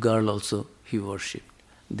Muslim girl also he worshipped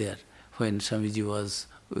there. When Swamiji was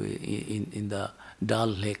in the Dal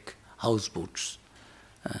Lake houseboats,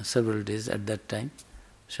 several days at that time,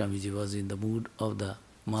 Swamiji was in the mood of the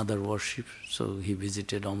mother worship, so he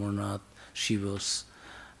visited Amarnath, Shiva's,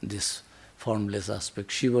 this formless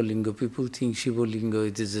aspect. Shiva Linga, people think Shiva Linga,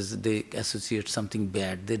 they associate something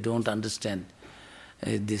bad, they don't understand.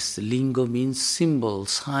 This linga means symbol,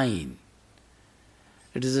 sign.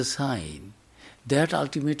 It is a sign. That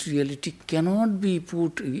ultimate reality cannot be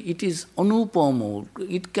put, it is anupamo,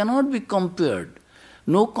 it cannot be compared.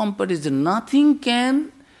 No comparison, nothing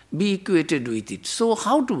can be equated with it. So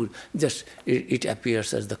how to, just it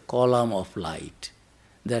appears as the column of light.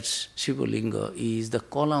 That's Shiva Linga is the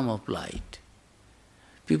column of light.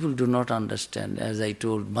 People do not understand, as I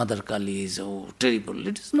told, Mother Kali is terrible.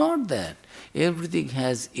 It is not that. Everything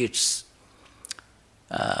has its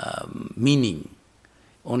meaning.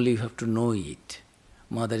 Only you have to know it.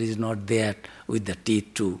 Mother is not there with the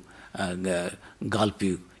teeth to gulp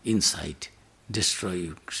you inside, destroy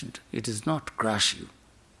you. It is not crush you.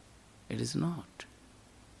 It is not.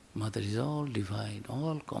 Mother is all divine,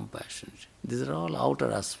 all compassionate. These are all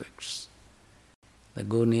outer aspects.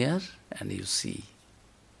 Go near and you see.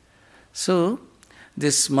 So,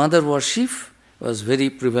 this mother worship was very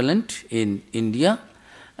prevalent in India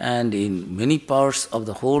and in many parts of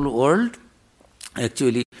the whole world.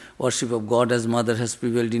 Actually, worship of God as mother has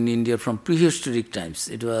prevailed in India from prehistoric times.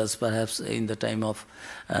 It was perhaps in the time of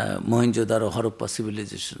Mohenjo-daro, Harappa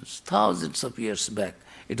civilizations. Thousands of years back,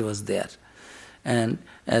 it was there. And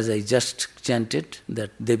as I just chanted,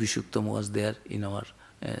 that Devi Shuktam was there in our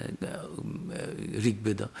Rig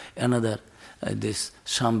Veda. Another, this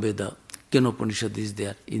Samveda, Kenopanishad is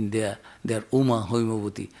there, in their Uma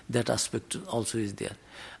Hoimavati, that aspect also is there.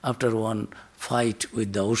 After one fight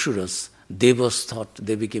with the Asuras, Devas thought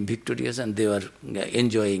they became victorious and they were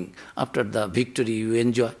enjoying. After the victory you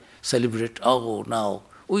enjoy, celebrate, oh now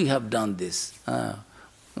we have done this,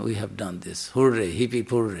 we have done this, hooray, hip hip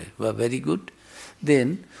hooray, well, very good.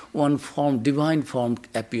 Then one form, divine form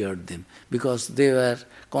appeared them, because they were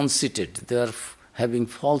conceited, they were having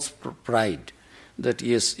false pride, that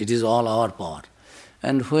yes, it is all our power.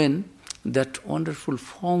 And when that wonderful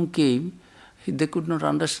form came, They could not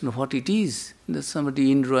understand what it is. There's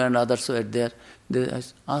somebody, Indra and others were there. They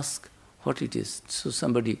asked what it is. So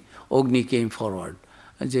somebody, Agni, came forward.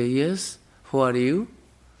 And said, yes, who are you?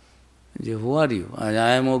 And said, who are you? I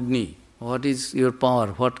am Agni. What is your power?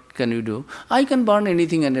 What can you do? I can burn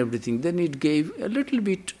anything and everything. Then it gave a little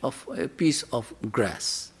bit of a piece of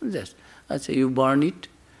grass. Just, I say, you burn it.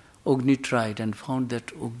 Agni tried and found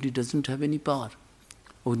that Agni doesn't have any power.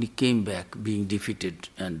 Agni came back being defeated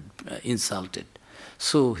and insulted,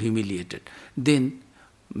 so humiliated. Then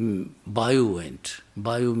Vayu went.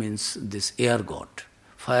 Vayu means this air god.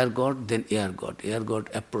 Fire god, then air god. Air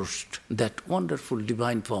god approached that wonderful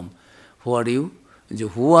divine form. Who are you?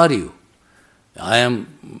 Who are you? I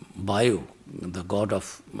am Vayu, the god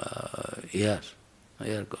of air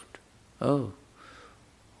god. Oh,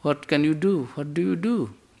 what can you do? What do you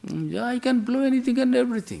do? I can blow anything and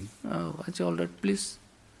everything. Oh, I say, all right, please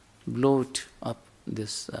blow it up,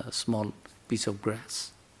 this small piece of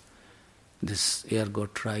grass. This air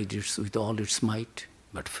god tried it with all its might,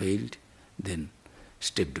 but failed, then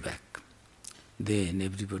stepped back. Then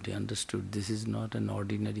everybody understood this is not an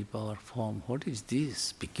ordinary power form. What is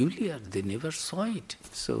this? Peculiar. They never saw it.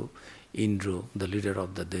 So Indra, the leader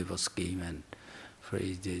of the Devas, came and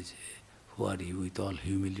praised this. Who are you? With all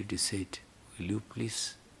humility said, will you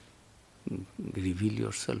please reveal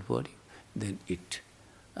yourself? Who are you? Then it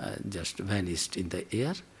just vanished in the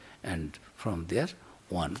air, and from there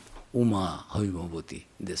one Uma Haimavati,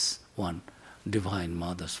 this one divine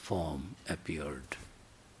mother's form appeared.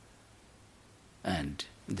 And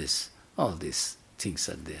all these things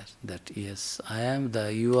are there. That yes, I am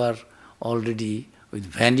you are already with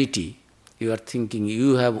vanity, you are thinking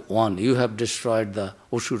you have won, you have destroyed the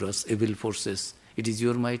Asuras, evil forces. It is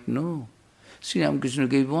your might. No. Sri Ramakrishna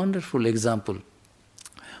gave a wonderful example.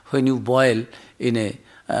 When you boil in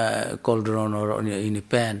a cauldron or in a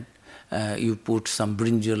pan, you put some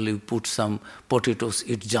brinjal, you put some potatoes,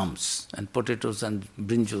 it jumps. And potatoes and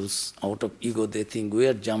brinjals, out of ego, they think we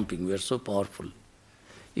are jumping, we are so powerful.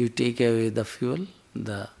 You take away the fuel,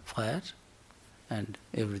 the fire, and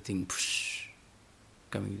everything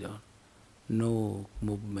coming down. No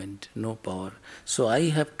movement, no power. So I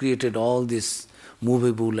have created all this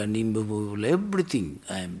movable and immovable, everything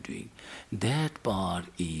I am doing. That power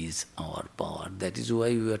is our power. That is why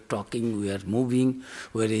we are talking, we are moving,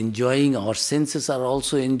 we are enjoying, our senses are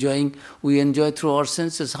also enjoying. We enjoy through our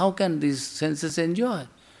senses. How can these senses enjoy?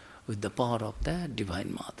 With the power of that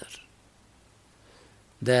Divine Mother.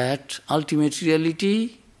 That ultimate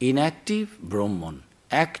reality, inactive, Brahman.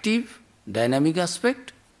 Active, dynamic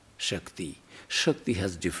aspect, Shakti. Shakti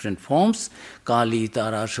has different forms. Kali,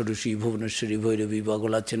 Tara, Sharushi, Bhuvaneshwari, Bhairavi,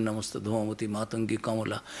 Bagala, Chinnamasta, Dhamamati, Matangi,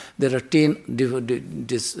 Kamala. There are 10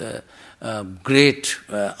 great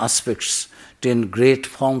aspects, 10 great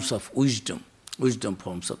forms of wisdom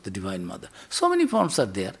forms of the Divine Mother. So many forms are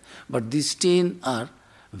there, but these 10 are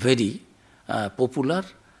very popular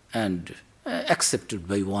and accepted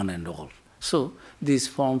by one and all. So these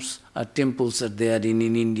forms temples are there in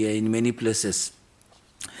India, in many places.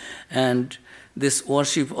 And this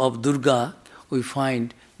worship of Durga, we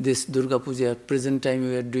find this Durga Puja, at present time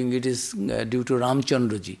we are doing, it is due to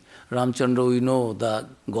Ramchandraji. Ramchandra, we know, the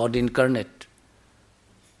God incarnate.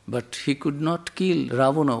 But he could not kill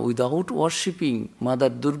Ravana without worshipping Mother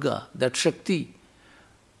Durga, that Shakti.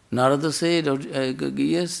 Narada said,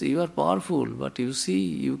 yes, you are powerful, but you see,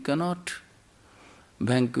 you cannot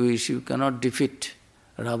vanquish, you cannot defeat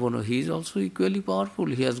Ravana. He is also equally powerful.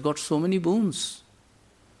 He has got so many boons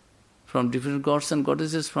from different gods and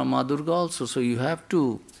goddesses, from Ma Durga also. So you have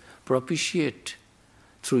to propitiate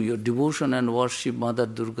through your devotion and worship Mother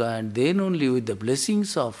Durga, and then only with the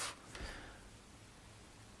blessings of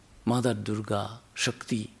Mother Durga,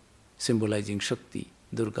 Shakti, symbolizing Shakti.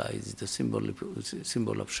 Durga is the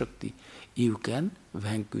symbol of Shakti. You can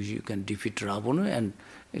vanquish, you can defeat Ravana and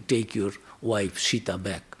take your wife Sita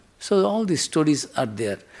back. So all these stories are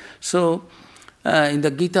there. So in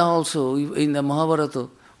the Gita also, in the Mahabharata,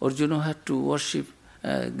 Arjuna had to worship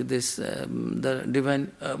the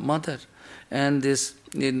Divine Mother. And this,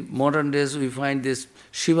 in modern days, we find this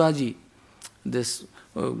Shivaji, this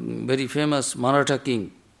very famous Maratha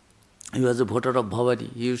king. He was a voter of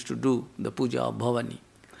Bhavani. He used to do the puja of Bhavani.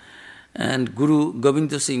 And Guru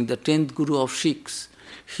Govinda Singh, the 10th Guru of Sikhs,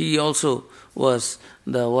 he also was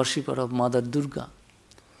the worshipper of Mother Durga.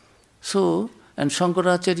 So, and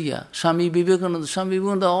Shankaracharya, Swami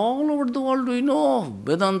Vivekananda, all over the world we know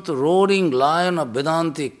Vedanta, roaring lion of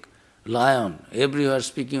Vedantic lion, everywhere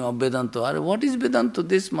speaking of Vedanta. What is Vedanta?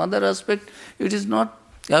 This mother aspect, it is not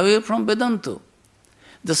away from Vedanta.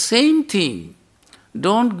 The same thing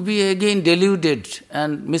Don't be again deluded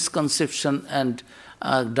and misconception and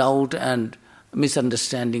doubt and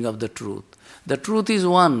misunderstanding of the truth. The truth is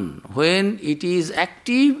one. When it is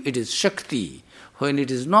active, it is Shakti. When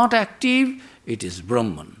it is not active, it is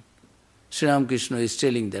Brahman. Sri Ramakrishna is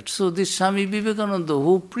telling that. So this Swami Vivekananda,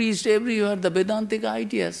 who preached everywhere the Vedantic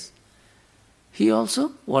ideas, he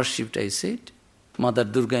also worshipped, I said, Mother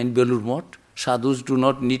Durga in Belur Math. Sadhus do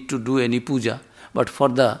not need to do any puja, but for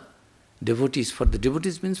the devotees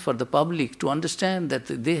means for the public to understand that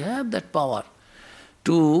they have that power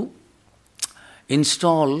to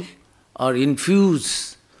install or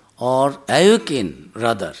infuse or awaken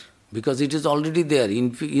rather, because it is already there.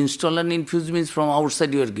 Install and infuse means from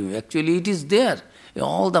outside you are giving. Actually it is there.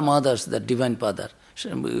 All the mothers, the Divine Mother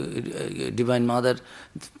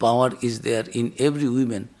power is there in every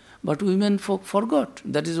woman. But women folk forgot.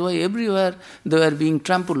 That is why everywhere they were being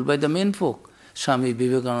trampled by the men folk. Swami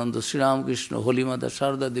Vivekananda, Sri Ramakrishna, Holy Mother,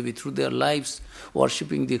 Sharda Devi, through their lives,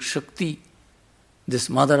 worshipping the Shakti, this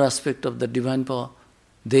mother aspect of the divine power,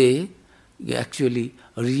 they actually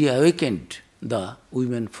reawakened the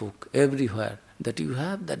women folk everywhere, that you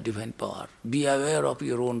have that divine power. Be aware of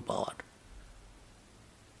your own power.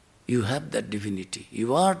 You have that divinity.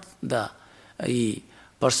 You are the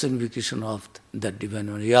personification of that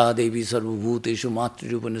divine one. Ya Devi Sarvabhuteshu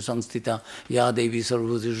Matrirupane Samstita, Ya Devi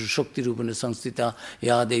Sarvabhuteshu Shakti Rupane Samstita,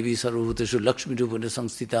 Ya Devi Sarvabhuteshu Lakshmi Rupane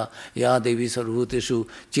Samstita, Ya Devi Sarvabhuteshu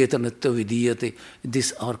Chetanatya Vidiyate.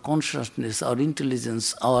 This our consciousness, our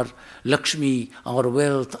intelligence, our Lakshmi, our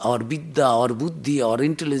wealth, our Vidya, our Buddhi, our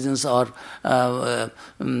intelligence, our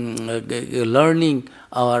learning,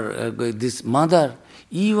 our this mother,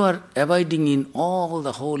 you are abiding in all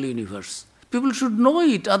the whole universe. People should know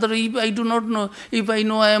it. Otherwise, if I do not know, if I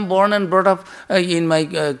know I am born and brought up in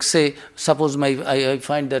my, suppose I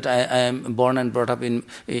find that I am born and brought up in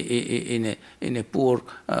a poor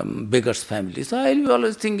beggar's family. So I will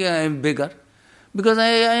always think I am beggar. Because I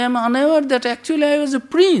am unaware that actually I was a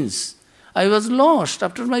prince. I was lost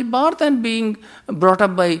after my birth and being brought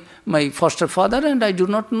up by my foster father, and I do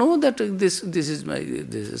not know that this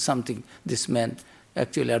is something, this man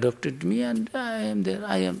actually adopted me, and I am there.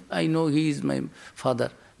 I know he is my father,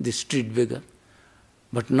 this street beggar.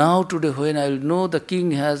 But now today when I will know the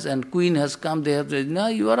king has and queen has come, they have said, "No,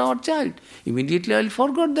 you are our child." Immediately I will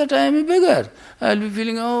forget that I am a beggar. I will be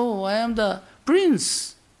feeling, oh, I am the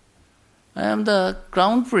prince. I am the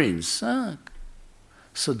crown prince.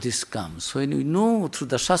 So this comes. When we know through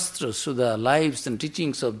the Shastras, through the lives and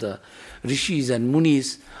teachings of the Rishis and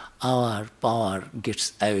Munis, our power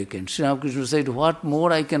gets awakened. Sri Ramakrishna said, what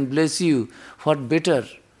more I can bless you, what better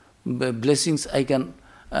blessings I can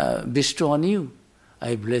bestow on you.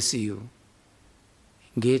 I bless you.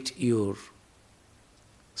 Get your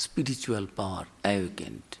spiritual power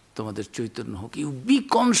awakened. Tomader Chaitanya hoki. You be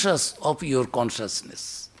conscious of your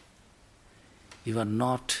consciousness. You are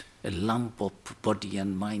not a lump of body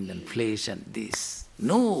and mind and flesh and this.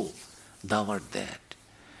 No, thou art that.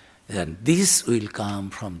 And this will come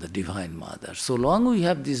from the Divine Mother. So long we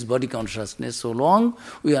have this body consciousness, so long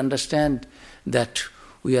we understand that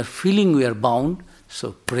we are feeling we are bound,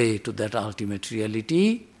 so pray to that ultimate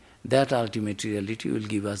reality. That ultimate reality will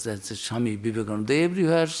give us, that's the Swami Vivekananda. They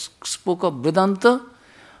everywhere spoke of Vedanta,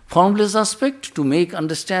 formless aspect, to make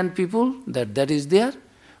understand people that that is there.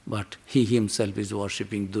 But he himself is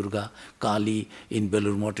worshipping Durga, Kali in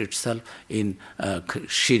Belur Math itself, in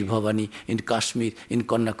Shir Bhavani, in Kashmir, in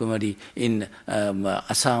Kanyakumari, in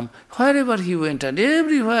Assam, wherever he went, and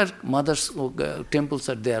everywhere mothers' temples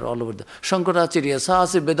are there all over. The Shankaracharya,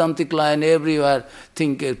 Sahase Vedantic line everywhere,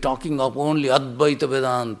 talking of only Advaita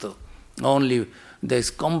Vedanta, only there is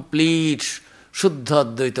complete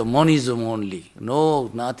Shuddha Advaita, monism only. No,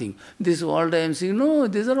 nothing. This world I am seeing, no,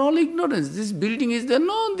 these are all ignorance. This building is there.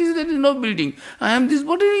 No, there is no building. I am this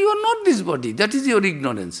body, you are not this body. That is your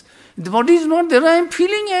ignorance. The body is not there. I am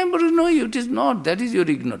feeling I am, but no, it is not. That is your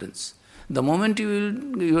ignorance. The moment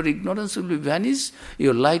your ignorance will be vanished,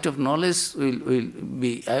 your light of knowledge will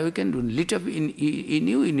be awakened, will lit up in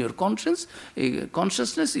you, in your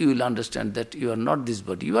consciousness, you will understand that you are not this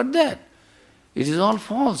body. You are that. It is all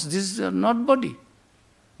false. This is not body.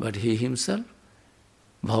 But he himself,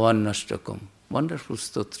 Bhavan Nashtakam, wonderful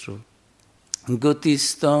stotra.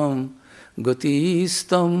 Gatistam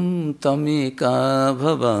tameka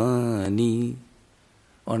bhavani.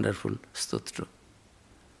 Wonderful stotra.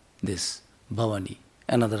 This Bhavani,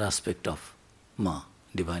 another aspect of Ma,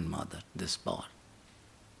 Divine Mother, this power.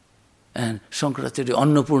 And Shankaracharya,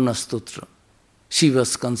 Annapurna stotra.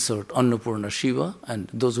 Shiva's consort, Annapurna Shiva, and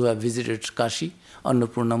those who have visited Kashi,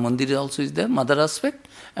 Annapurna Mandir also is there, mother aspect,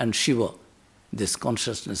 and Shiva, this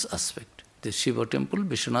consciousness aspect. The Shiva temple,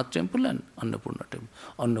 Vishwanath temple and Annapurna temple.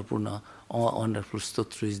 Annapurna, wonderful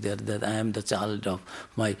stotra is there that I am the child of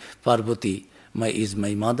my Parvati, is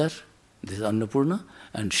my mother, this is Annapurna,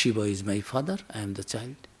 and Shiva is my father, I am the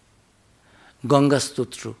child. Ganga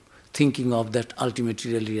stotra, thinking of that ultimate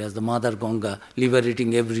reality as the Mother Ganga,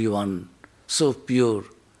 liberating everyone, so pure.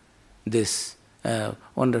 This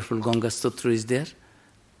wonderful Ganga stotra is there.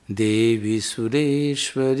 Devi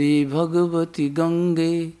Sureshwari Bhagavati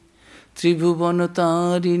Gange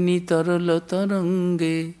Tribhuvanatarini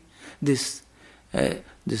Taralatarange. This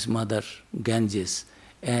Mother Ganges,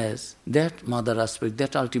 as that mother aspect,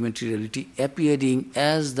 that ultimate reality appearing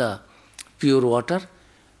as the pure water,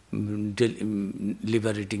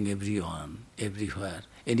 liberating everyone, everywhere.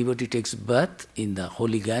 Anybody takes bath in the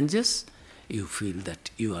holy Ganges, you feel that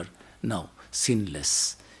you are now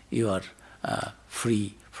sinless, you are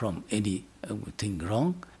free from anything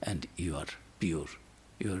wrong, and you are pure.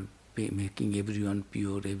 You are making everyone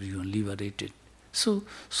pure, everyone liberated. So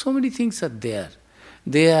many things are there.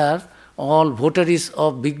 They are all votaries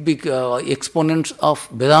of big exponents of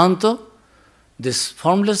Vedanta, this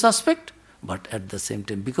formless aspect, but at the same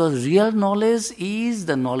time, because real knowledge is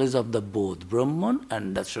the knowledge of the both, Brahman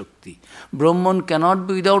and the Shakti. Brahman cannot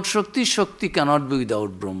be without Shakti, Shakti cannot be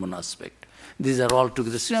without Brahman aspect. These are all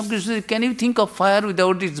together. Sri Ramakrishna says, can you think of fire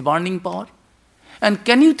without its burning power? And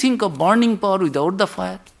can you think of burning power without the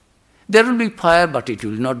fire? There will be fire, but it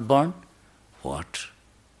will not burn. What?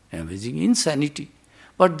 Amazing insanity.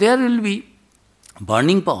 But there will be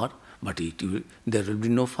burning power, but there will be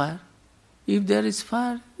no fire. If there is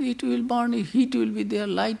fire, it will burn, heat will be there,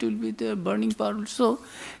 light will be there, burning power will. So,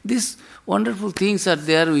 these wonderful things are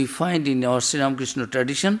there, we find in our Sri Ramakrishna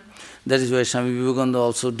tradition. That is why Swami Vivekananda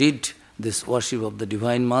also did this worship of the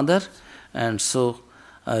Divine Mother. And so,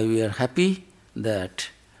 we are happy that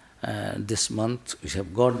this month we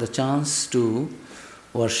have got the chance to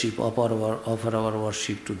worship, offer our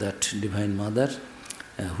worship to that Divine Mother,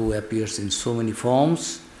 who appears in so many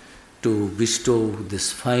forms, to bestow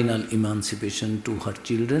this final emancipation to her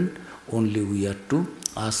children. Only we are to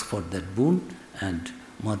ask for that boon, and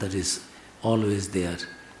Mother is always there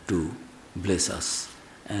to bless us.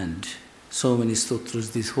 And so many stotras,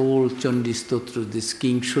 this whole Chandi stotra, this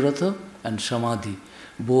King Suratha and Samadhi,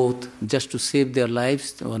 both just to save their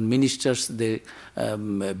lives. When ministers they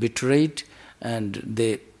betrayed, and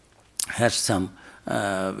they had some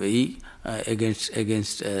against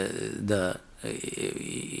the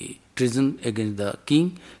treason against the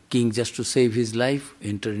king. King, just to save his life,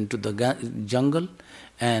 entered into the jungle,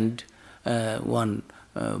 and one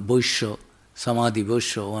Vaishya, Samadhi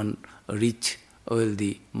Vaishya, one rich,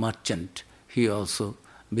 wealthy merchant, he also,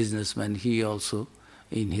 businessman, he also,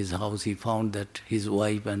 in his house, he found that his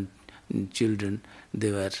wife and children,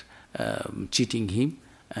 they were cheating him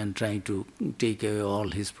and trying to take away all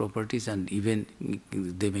his properties, and even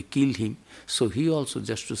they may kill him. So he also,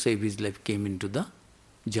 just to save his life, came into the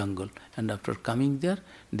jungle. And after coming there,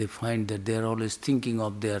 they find that they are always thinking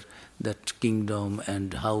of that kingdom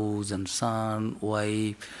and house and son,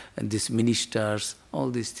 wife, and these ministers, all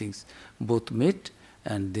these things. Both met,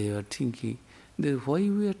 and they were thinking, why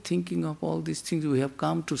we are thinking of all these things? We have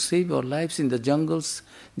come to save our lives in the jungles,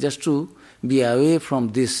 just to be away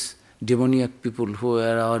from this demoniac people who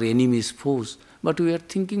are our enemies, foes. But we are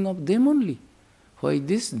thinking of them only. Why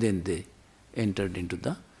this? Then they entered into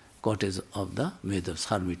the cottage of the Medhas,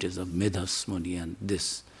 hermitage of Medhas Muni, and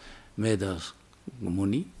this Medhas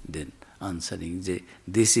Muni then answering,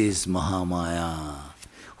 this is Mahamaya.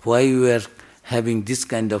 Why we are having this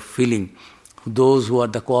kind of feeling? Those who are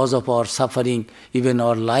the cause of our suffering, even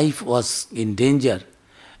our life was in danger,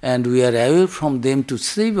 and we are away from them to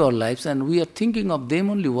save our lives, and we are thinking of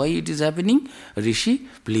them only. Why it is happening? Rishi,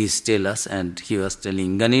 please tell us. And he was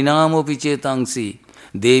telling, Ganinamopi chetangsi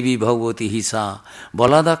Devi Bhagavati Hisa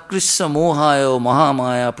Baladakrisya Mohayo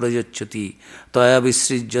Mahamaya Prajachati Taya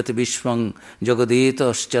Visrijyati Vishwang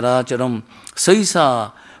Jagadeta Characharam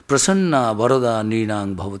Saisa Prasanna Varada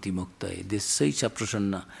Nrinang Bhavati Muktai. This Saisa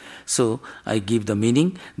Prasanna. So I give the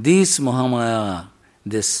meaning. This Mahamaya,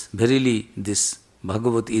 this verily this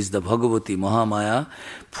Bhagavati is the Bhagavati Mahamaya,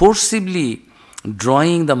 forcibly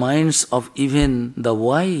drawing the minds of even the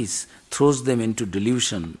wise, throws them into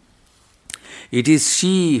delusion. It is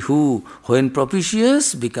she who, when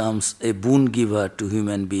propitious, becomes a boon giver to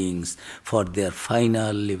human beings for their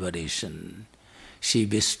final liberation. She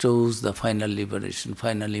bestows the final liberation,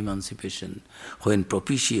 final emancipation. When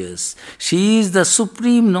propitious, she is the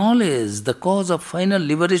supreme knowledge, the cause of final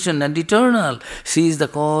liberation and eternal. She is the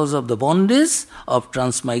cause of the bondage of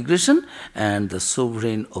transmigration and the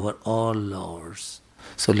sovereign over all lords.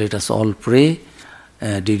 So let us all pray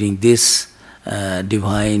during this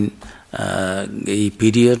divine a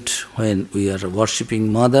period when we are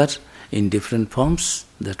worshipping Mother in different forms,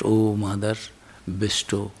 that, oh Mother,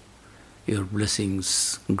 bestow your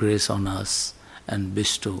blessings, grace on us, and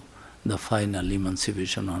bestow the final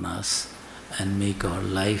emancipation on us, and make our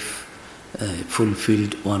life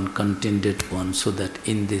fulfilled one, contented one, so that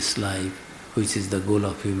in this life, which is the goal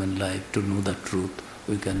of human life, to know the truth,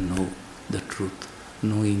 we can know the truth.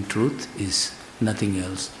 Knowing truth is nothing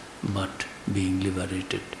else but being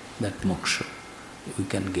liberated. That moksha we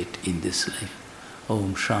can get in this life.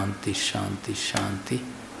 Om Shanti Shanti Shanti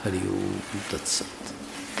Hari Om Tat Sat.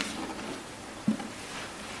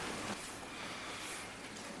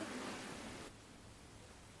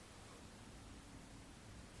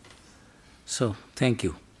 So, thank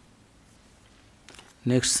you.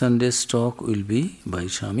 Next Sunday's talk will be by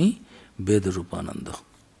Swami Vedarupananda.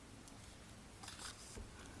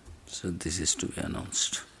 So this is to be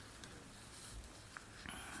announced.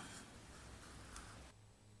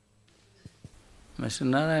 Mr.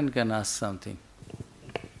 Narayan can ask something.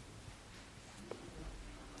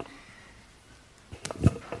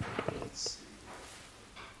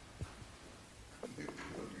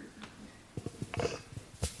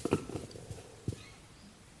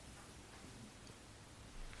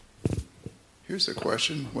 Here's a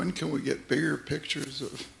question. When can we get bigger pictures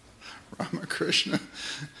of Ramakrishna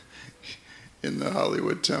in the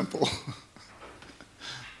Hollywood Temple?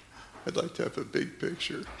 I'd like to have a big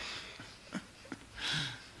picture.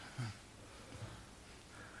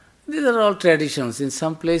 These are all traditions. In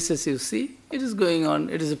some places you see, it is going on,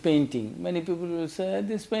 it is a painting. Many people will say,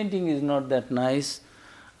 this painting is not that nice,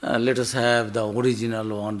 let us have the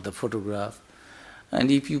original one, the photograph. And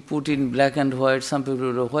if you put in black and white, some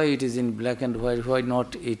people will say, why it is in black and white, why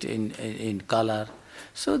not it in color?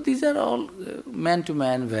 So these are all, man to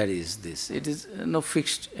man varies this. It is no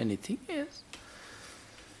fixed anything, yes.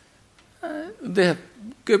 They have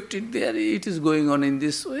kept it there, it is going on in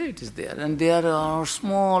this way, it is there. And there are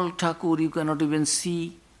small Thakur you cannot even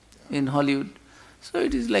see in Hollywood. So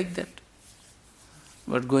it is like that.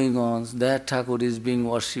 But going on, that Thakur is being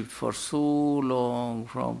worshipped for so long,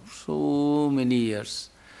 from so many years.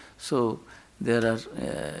 So there are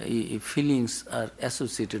feelings are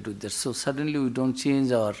associated with that. So suddenly we don't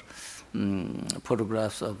change our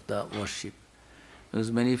photographs of the worship.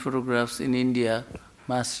 Because many photographs in India,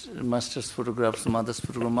 master's photographs, mother's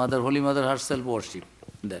photograph, Holy Mother herself worship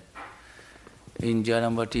that. In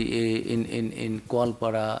Jairambati, in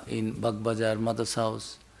Kualpara, in Bagbazar, mother's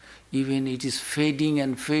house, even it is fading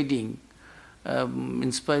and fading,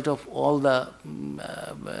 in spite of all the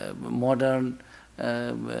modern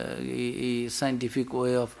scientific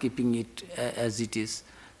way of keeping it as it is.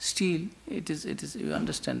 Still, it is. You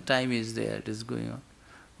understand, time is there, it is going on.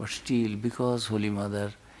 But still, because Holy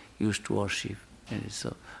Mother used to worship, and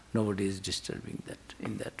so nobody is disturbing that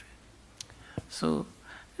in that way. So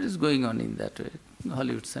it is going on in that way.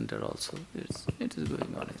 Hollywood Center also, it is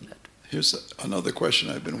going on in that way. Here's another question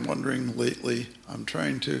I've been wondering lately. I'm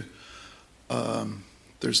trying to,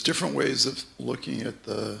 there's different ways of looking at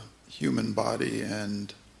the human body,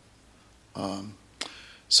 and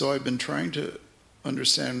so I've been trying to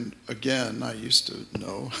understand, again, I used to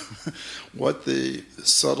know, what the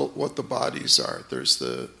bodies are. There's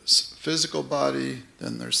the physical body,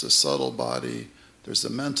 then there's the subtle body, there's the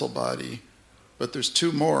mental body, but there's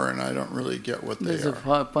two more, and I don't really get what they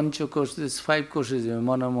are. Panchakosha, there's 5 koshas,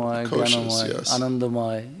 Manamaya, Jnanamaya, Yes.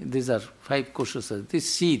 Anandamaya. These are 5 koshas. These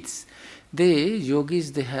seeds,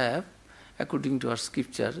 yogis, they have, according to our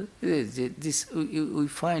scripture, we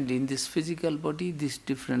find in this physical body these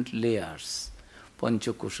different layers,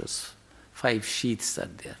 Panchakoshas, 5 sheaths are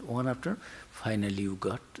there. One after, finally you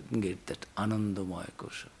get that Anandamaya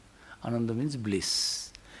kosha. Ananda means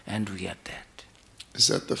bliss, and we are that. Is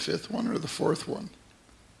that the 5th one or the 4th one?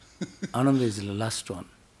 Ananda is the last one.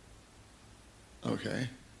 Okay.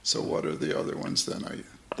 So what are the other ones then?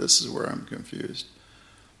 This is where I'm confused.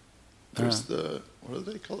 There's the, what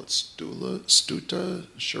do they call it? Stuta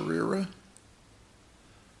Sharira?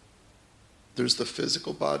 There's the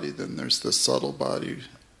physical body, then there's the subtle body,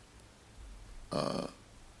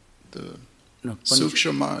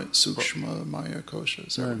 Sukshma Maya Kosha.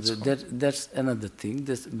 Is that what it's called? That's another thing.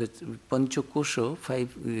 But Panchakosha,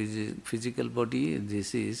 5 is physical body,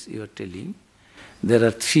 this is, you are telling. There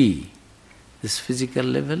are 3. This physical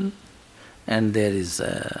level, and there is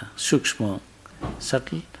Sukshma,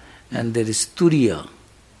 subtle, and there is Turiya.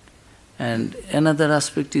 And another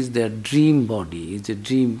aspect is their dream body, is a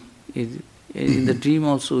dream. In the dream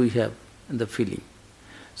also we have the feeling.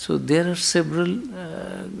 So there are several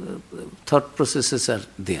thought processes are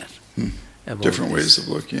there. about different this. ways of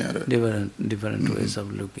looking at it. Different ways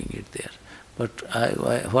of looking at there. But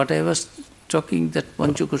what I was talking, that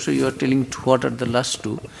Panchakosha, you are telling what are the last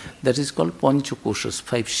two, that is called Panchakoshas,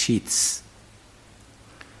 5 sheaths.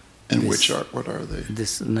 And what are they?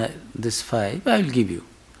 This 5, I will give you.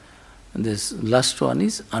 This last one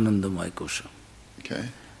is Anandamaya Kosha. Okay.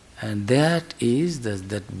 And that is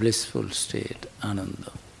that blissful state,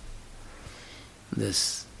 Ananda.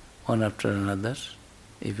 This, one after another,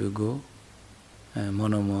 if you go,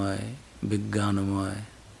 Monomaya, Vijnanamaya,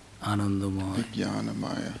 Anandamaya.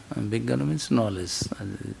 Vijnanamaya. Vijnana means knowledge.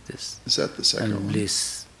 This. Is that the second and one?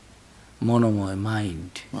 bliss. Monomaya,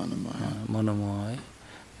 mind. Manamaya. Monomaya,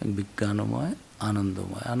 Vijnanamaya,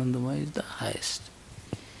 Anandamaya. Anandamaya is the highest.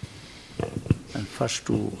 And first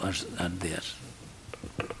two are there.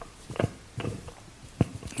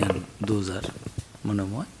 And those are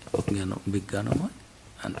Monomaya, Vijnanamaya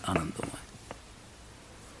and Anandamaya.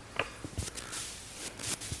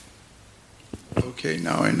 Okay,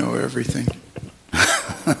 now I know everything.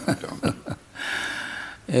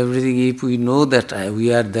 Everything, if we know that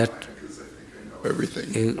we are that, Everything.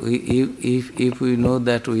 if we know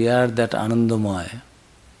that we are that Anandamaya,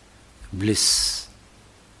 bliss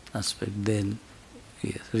aspect, then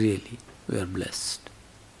yes, really we are blessed.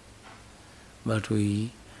 But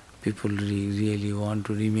people really want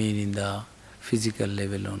to remain in the physical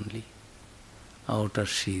level only, outer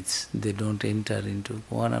sheaths. They don't enter into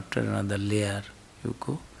one after another layer. You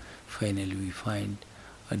go, finally we find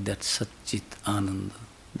that Satchit Ananda,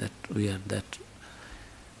 that we are that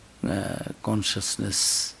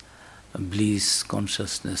consciousness, bliss,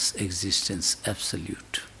 consciousness, existence,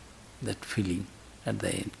 absolute, that feeling at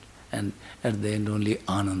the end. And at the end only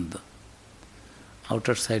Ananda.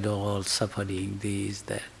 Outer side of all suffering, this,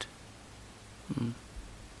 that.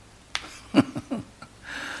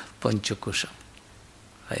 Panchakosha,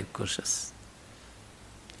 5 koshas.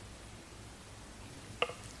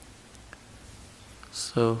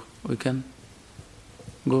 So we can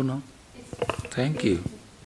go now. Thank you.